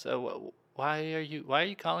guess. Why are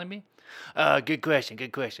you calling me? Good question.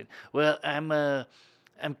 Good question. Well,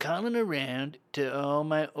 I'm calling around to all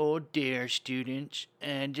my old dare students,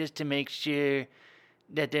 and just to make sure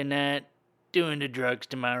that they're not doing the drugs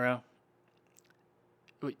tomorrow.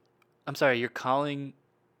 Wait, I'm sorry, you're calling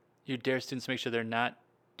your dare students to make sure they're not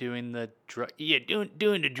doing the drug. Yeah,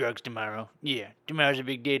 doing the drugs tomorrow. Yeah, tomorrow's a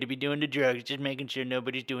big day to be doing the drugs. Just making sure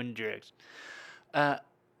nobody's doing the drugs. Uh,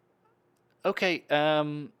 okay.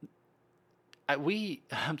 I'm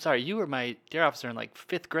sorry. You were my dare officer in like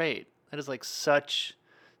fifth grade. That is like such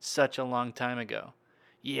a long time ago.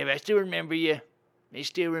 Yeah, but I still remember you. I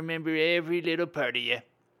still remember every little part of you.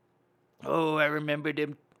 Oh, I remember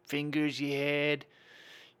them fingers you had.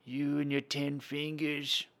 You and your 10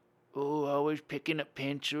 fingers. Oh, always picking up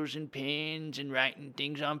pencils and pens and writing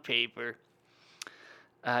things on paper.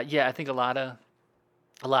 Yeah, I think a lot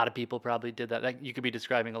of people probably did that. Like, you could be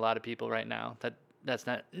describing a lot of people right now. That's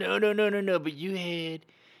not. No. But you had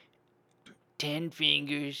 10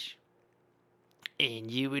 fingers, and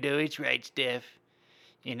you would always write stuff.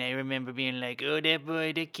 And I remember being like, oh, that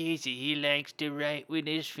boy, that Casey, he likes to write with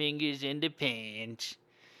his fingers and the pens.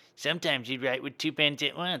 Sometimes he'd write with 2 pens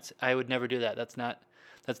at once. I would never do that. That's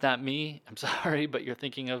not me. I'm sorry, but you're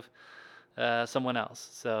thinking of someone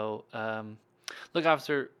else. So, look,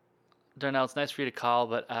 Officer Darnell, it's nice for you to call,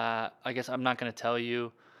 but I guess I'm not going to tell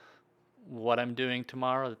you what I'm doing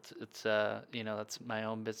tomorrow. It's that's my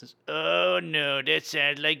own business. Oh no, that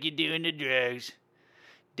sounds like you're doing the drugs.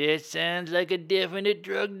 That sounds like a definite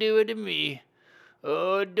drug doer to me.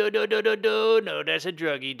 Oh, no, that's a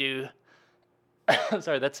druggy do.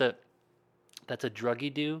 Sorry, that's a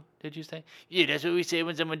druggy do, did you say? Yeah, that's what we say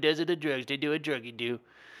when someone does the drugs. They do a druggy do.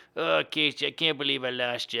 Oh, Casey, I can't believe I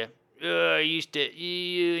lost you. Oh,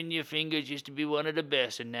 you and your fingers used to be one of the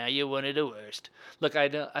best, and now you're one of the worst. Look, I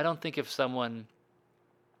don't think if someone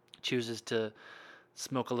chooses to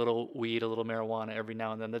smoke a little weed, a little marijuana every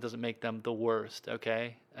now and then, that doesn't make them the worst,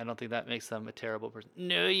 okay? I don't think that makes them a terrible person.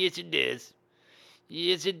 No, yes it does.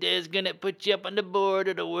 Yes it does. Gonna put you up on the board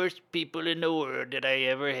of the worst people in the world that I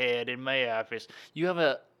ever had in my office.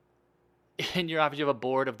 In your office, you have a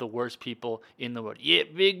board of the worst people in the world. Yeah,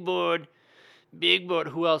 big board. Big board.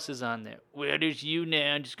 Who else is on there? Well, there's you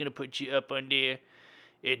now. I'm just gonna put you up on there.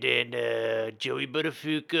 And then Joey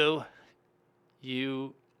Buttafuoco.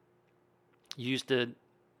 You used to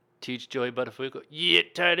teach Joey Buttafuoco. Yeah,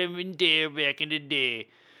 taught him in dare back in the day.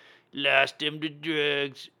 Lost him to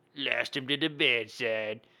drugs. Lost him to the bad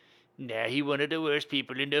side. Now he one of the worst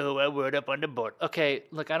people in the whole wide world up on the board. Okay,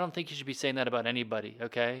 look, I don't think you should be saying that about anybody,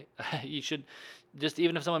 okay? You should just,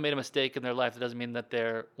 even if someone made a mistake in their life, that doesn't mean that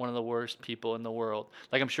they're one of the worst people in the world.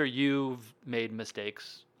 Like, I'm sure you've made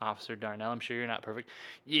mistakes, Officer Darnell. I'm sure you're not perfect.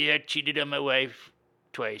 Yeah, I cheated on my wife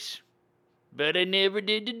twice. But I never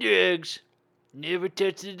did the drugs. Never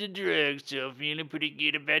touched the drugs, so I'm feeling pretty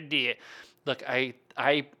good about that. Look, I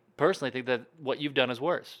personally think that what you've done is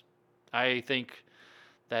worse. I think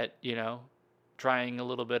that, trying a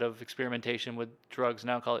little bit of experimentation with drugs and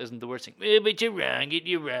alcohol isn't the worst thing. But you're wrong.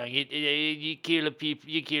 You kill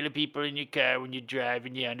people in your car when you drive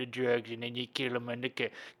and you're under drugs, and then you kill them in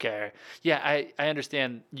the car. Yeah, I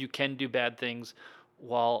understand you can do bad things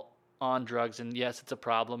while on drugs, and yes, it's a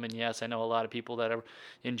problem, and yes, I know a lot of people that are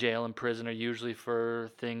in jail and prison are usually for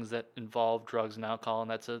things that involve drugs and alcohol, and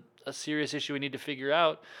that's a serious issue we need to figure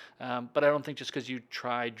out. But I don't think just because you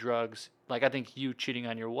try drugs, like I think you cheating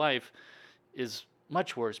on your wife is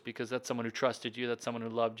much worse, because that's someone who trusted you, that's someone who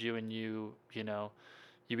loved you, and you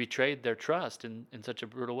betrayed their trust in such a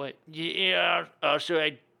brutal way. Yeah, also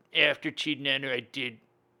after cheating on her, I did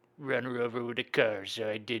run her over with a car, so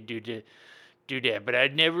I did do that, but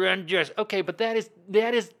I'd never undress. Okay, but that is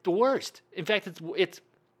the worst. In fact, it's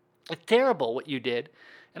terrible what you did,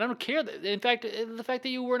 and I don't care. In fact, the fact that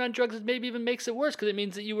you weren't on drugs maybe even makes it worse, because it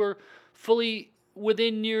means that you were fully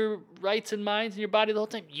within your rights and minds and your body the whole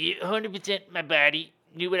time. Yeah, 100% my body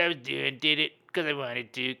knew what I was doing, did it because I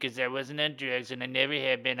wanted to, because I wasn't on drugs, and I never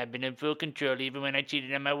have been. I've been in full control, even when I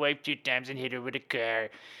cheated on my wife 2 times and hit her with a car.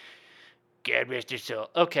 God rest her soul.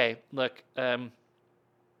 Okay, look,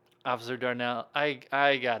 Officer Darnell, I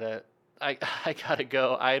gotta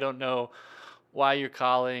go. I don't know why you're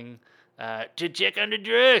calling to check on the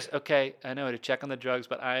drugs. Okay, I know, to check on the drugs,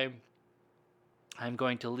 but I'm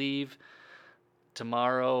going to leave.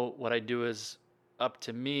 tomorrow, what I do is up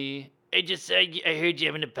to me. I heard you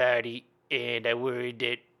having a party, and I worried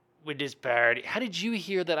that with this party. How did you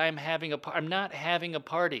hear that I'm having a party? I'm not having a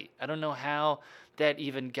party. I don't know how that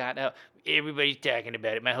even got out. Everybody's talking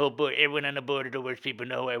about it. My whole board, everyone on the board of the worst people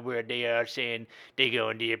know how weird they are, saying they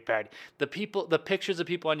go into your party. The pictures of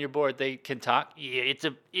people on your board, they can talk. Yeah,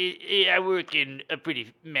 I work in a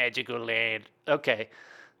pretty magical land. Okay,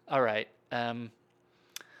 all right.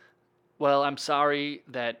 Well, I'm sorry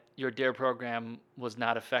that your DARE program was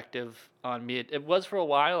not effective on me. It was for a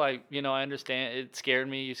while. I understand. It scared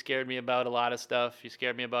me. You scared me about a lot of stuff. You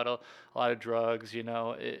scared me about a lot of drugs.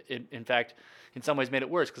 In fact, in some ways, made it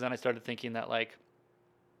worse because then I started thinking that like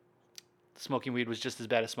smoking weed was just as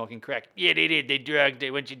bad as smoking crack. Yeah, they did. They drugged.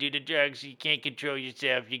 Once you do the drugs, you can't control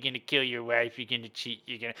yourself. You're gonna kill your wife. You're gonna cheat.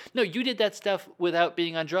 No. You did that stuff without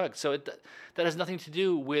being on drugs. So that has nothing to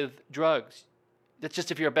do with drugs. That's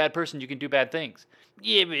just if you're a bad person, you can do bad things.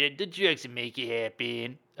 Yeah, but the drugs will make you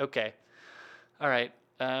happy. Okay. All right.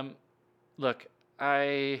 Look,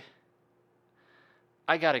 I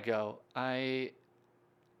gotta go. I'm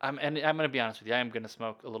gonna be honest with you. I am gonna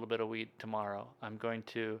smoke a little bit of weed tomorrow. I'm going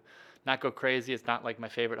to not go crazy. It's not like my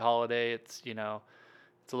favorite holiday. It's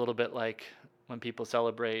it's a little bit like when people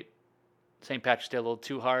celebrate St. Patrick's Day a little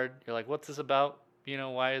too hard. You're like, what's this about?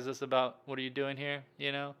 Why is this about? What are you doing here?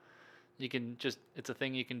 You can it's a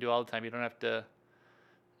thing you can do all the time. You don't have to,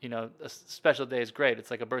 a special day is great.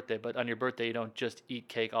 It's like a birthday, but on your birthday, you don't just eat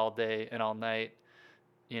cake all day and all night.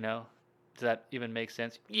 Does that even make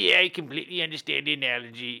sense? Yeah, I completely understand the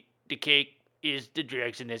analogy. The cake is the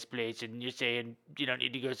drugs in this place, and you're saying you don't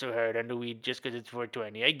need to go so hard on the weed just because it's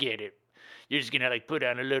 420. I get it. You're just going to put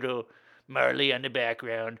on a little Marley on the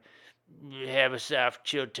background, have a soft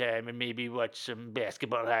chill time, and maybe watch some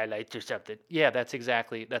basketball highlights or something. Yeah, that's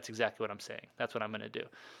exactly what I'm saying. That's what I'm gonna do.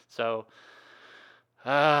 So,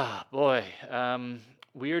 boy,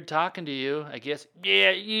 weird talking to you, I guess. Yeah,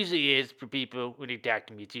 it usually is for people when they talk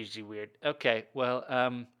to me. It's usually weird. Okay, well,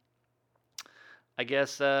 I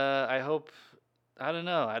guess I hope. I don't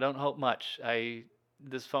know. I don't hope much.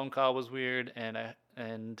 This phone call was weird, and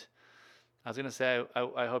I was gonna say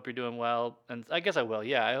I hope you're doing well, and I guess I will.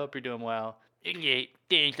 Yeah, I hope you're doing well. Okay,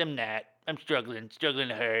 thanks. I'm not. I'm struggling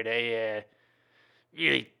hard. I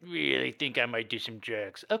really think I might do some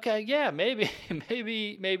drugs. Okay, yeah, maybe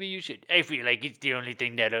maybe you should. I feel like it's the only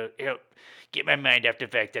thing that'll help get my mind off the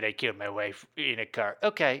fact that I killed my wife in a car.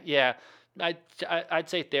 Okay, yeah, I'd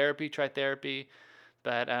say therapy. Try therapy,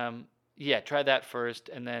 but yeah, try that first,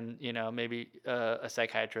 and then maybe a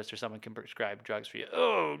psychiatrist or someone can prescribe drugs for you.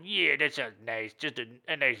 Oh yeah, that sounds nice. Just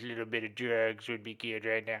a nice little bit of drugs would be good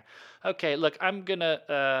right now. Okay, look, I'm gonna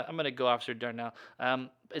go, Officer Darnell.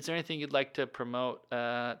 Is there anything you'd like to promote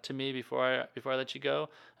to me before I let you go?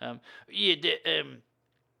 Yeah,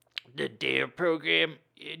 the DARE program,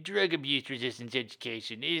 Drug Abuse Resistance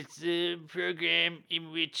Education. It's a program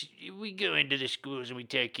in which we go into the schools and we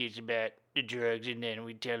tell kids about the drugs, and then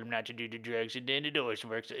we tell them not to do the drugs, and then it always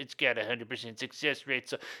works. It's got a 100% success rate.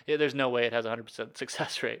 So yeah, there's no way it has a 100%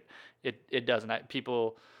 success rate. It doesn't.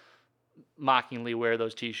 People mockingly wear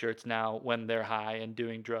those T-shirts now when they're high and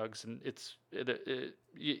doing drugs, and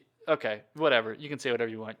okay, whatever. You can say whatever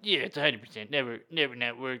you want. Yeah, it's 100%. Never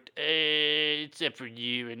not worked. Except for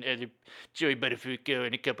you and other Joey Buttafuoco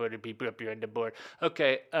and a couple other people up here on the board.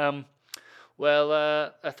 Okay.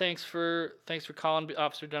 Well, thanks for calling,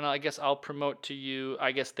 Officer Dunn. I guess I'll promote to you.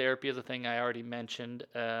 I guess therapy is a thing I already mentioned.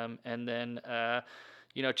 And then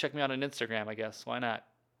check me out on Instagram. I guess why not?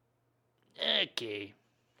 Okay.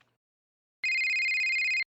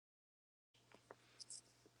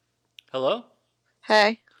 Hello.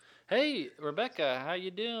 Hey. Hey, Rebecca, how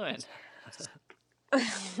you doing?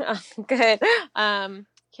 Good.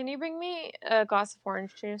 Can you bring me a glass of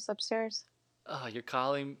orange juice upstairs? Oh, you're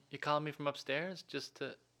calling me from upstairs just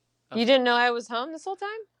to. You didn't know I was home this whole time?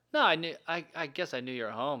 No, I knew. I guess I knew you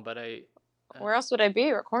were home, but I. Where else would I be?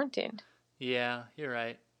 We're quarantined. Yeah, you're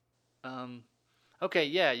right. Okay,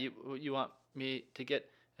 yeah. You want me to get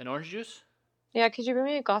an orange juice? Yeah, could you bring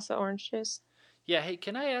me a glass of orange juice? Yeah. Hey,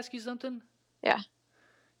 can I ask you something? Yeah.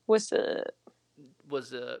 What's up?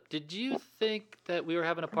 Did you think that we were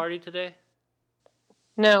having a party today?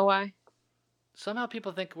 No, why? Somehow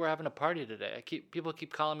people think we're having a party today. People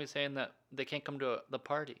keep calling me saying that they can't come to the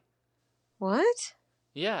party. What?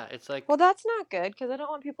 Yeah, it's like. Well, that's not good because I don't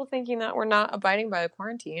want people thinking that we're not abiding by the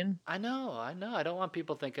quarantine. I know. I don't want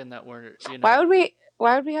people thinking that we're. Why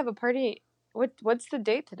would we have a party? What's the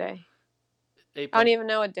date today? April, I don't even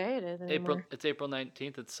know what day it is anymore. It's April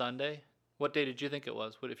 19th. It's Sunday. What day did you think it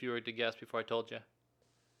was? What if you were to guess before I told you?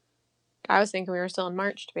 I was thinking we were still in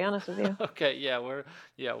March, to be honest with you. Okay, yeah,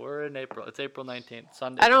 we're in April. It's April 19th,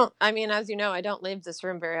 Sunday. I mean, as you know, I don't leave this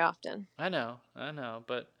room very often. I know,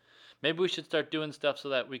 but maybe we should start doing stuff so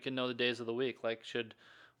that we can know the days of the week. Like, should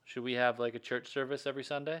we have like a church service every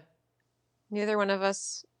Sunday? Neither one of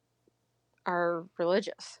us are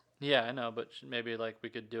religious. Yeah, I know, but maybe like we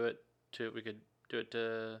could do it to.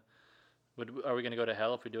 Are we gonna go to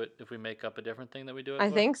hell if we do it? If we make up a different thing that we do it I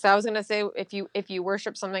for? think so. I was gonna say if you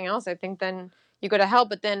worship something else, I think then you go to hell.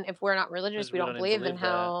 But then if we're not religious, Because we we don't don't believe in believe that.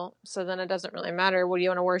 hell. So then it doesn't really matter. What do you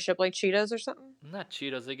want to worship, like Cheetos or something? Not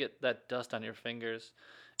Cheetos. They get that dust on your fingers.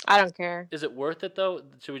 I don't care. Is it worth it though?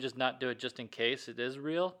 Should we just not do it just in case it is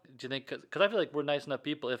real? Do you think? Because I feel like we're nice enough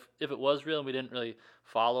people. If it was real and we didn't really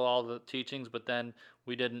follow all the teachings, but then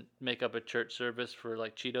we didn't make up a church service for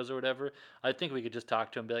like Cheetos or whatever, I think we could just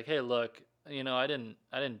talk to him and be like, hey, look, I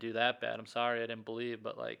didn't do that bad. I'm sorry, I didn't believe,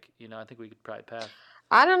 but like, I think we could probably pass.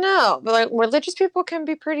 I don't know, but like religious people can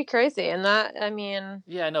be pretty crazy, and that I mean,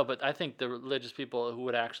 Yeah, I know, but I think the religious people who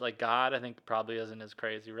would actually like God, I think probably isn't as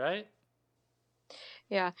crazy, right?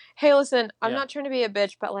 yeah. Hey, listen, I'm Yeah. not trying to be a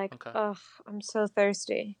bitch, but like, Okay. ugh, I'm so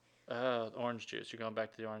thirsty. Orange juice. You're going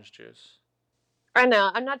back to the orange juice. I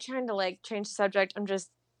know. I'm not trying to like change the subject. I'm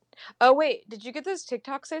just. Oh wait, did you get those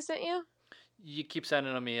TikToks I sent you? You keep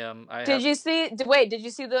sending them me. Did you see? Did you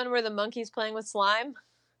see the one where the monkey's playing with slime?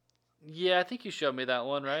 Yeah, I think you showed me that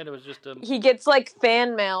one, right? It was just a. He gets like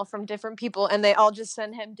fan mail from different people, and they all just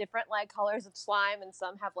send him different like colors of slime, and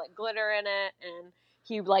some have like glitter in it, and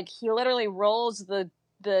he literally rolls the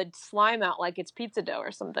slime out like it's pizza dough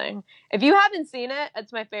or something. If you haven't seen it,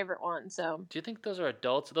 it's my favorite one. So Do you think those are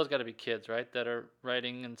adults? Those got to be kids, right? That are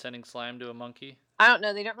writing and sending slime to a monkey. I don't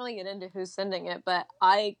know. They don't really get into who's sending it, but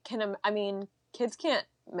I mean, kids can't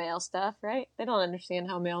mail stuff, right? They don't understand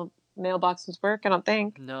how mailboxes work. I don't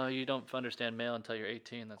think. No, you don't understand mail until you're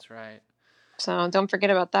 18. That's right. So don't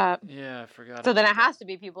forget about that. Yeah, I forgot. So then about it has to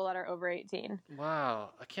be people that are over 18. that.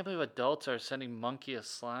 Wow, I can't believe adults are sending monkey a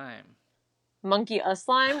slime. Monkey a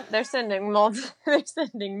slime? They're sending they're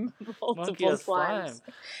sending multiple Monkey a slime. slimes.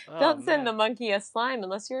 Oh, Don't send the man. monkey a slime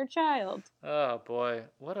unless you're a child. Oh boy,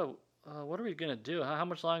 what are we gonna do? How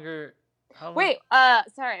much longer? How long? Wait,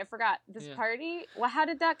 sorry, I forgot. This Yeah. party? Well, how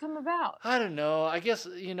did that come about? I don't know. I guess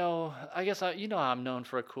I'm known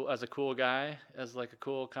for as a cool guy, as like a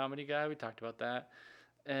cool comedy guy. We talked about that,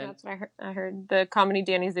 and That's what I heard. The comedy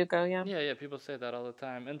Danny Zuko, yeah. yeah, people say that all the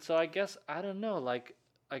time. And so I guess I don't know. Like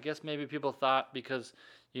I guess maybe people thought because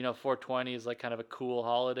 420 is like kind of a cool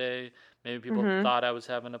holiday. Maybe people Mhm. thought I was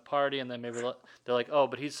having a party, and then maybe they're like, oh,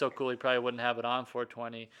 but he's so cool, he probably wouldn't have it on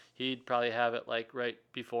 420. He'd probably have it like right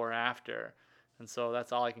before or after. And so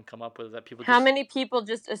that's all I can come up with is that people How just many people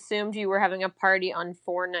just assumed you were having a party on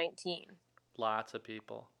 4/19? lots of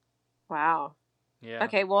people. Wow. Yeah.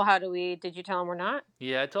 Okay, well, did you tell them we're not?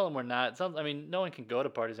 Yeah, I told him we're not. I mean, no one can go to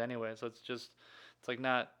parties anyway, so it's like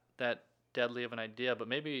not that deadly of an idea. But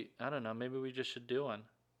maybe I don't know. Maybe we just should do one.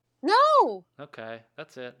 No! Okay,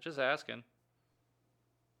 that's it. Just asking.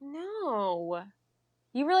 No.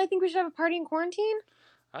 You really think we should have a party in quarantine?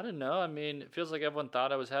 I don't know. I mean, it feels like everyone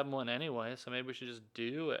thought I was having one anyway, so maybe we should just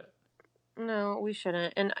do it. No, we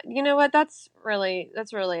shouldn't. And you know what? That's really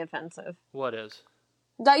offensive. What is?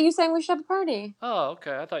 That you saying we should have a party? Oh,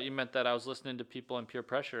 okay. I thought you meant that I was listening to people and peer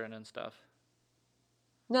pressure and stuff.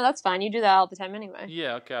 No, that's fine. You do that all the time anyway.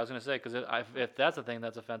 Yeah, okay. I was gonna say because if that's a thing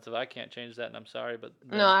that's offensive, I can't change that, and I'm sorry, but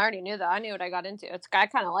No, I already knew that. I knew what I got into. I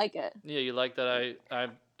kind of like it. yeah, you like that I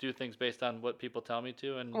do things based on what people tell me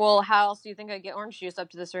to, and Well, how else do you think I get orange juice up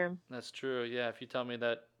to this room? that's true. Yeah, if you tell me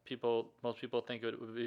that most people think it would be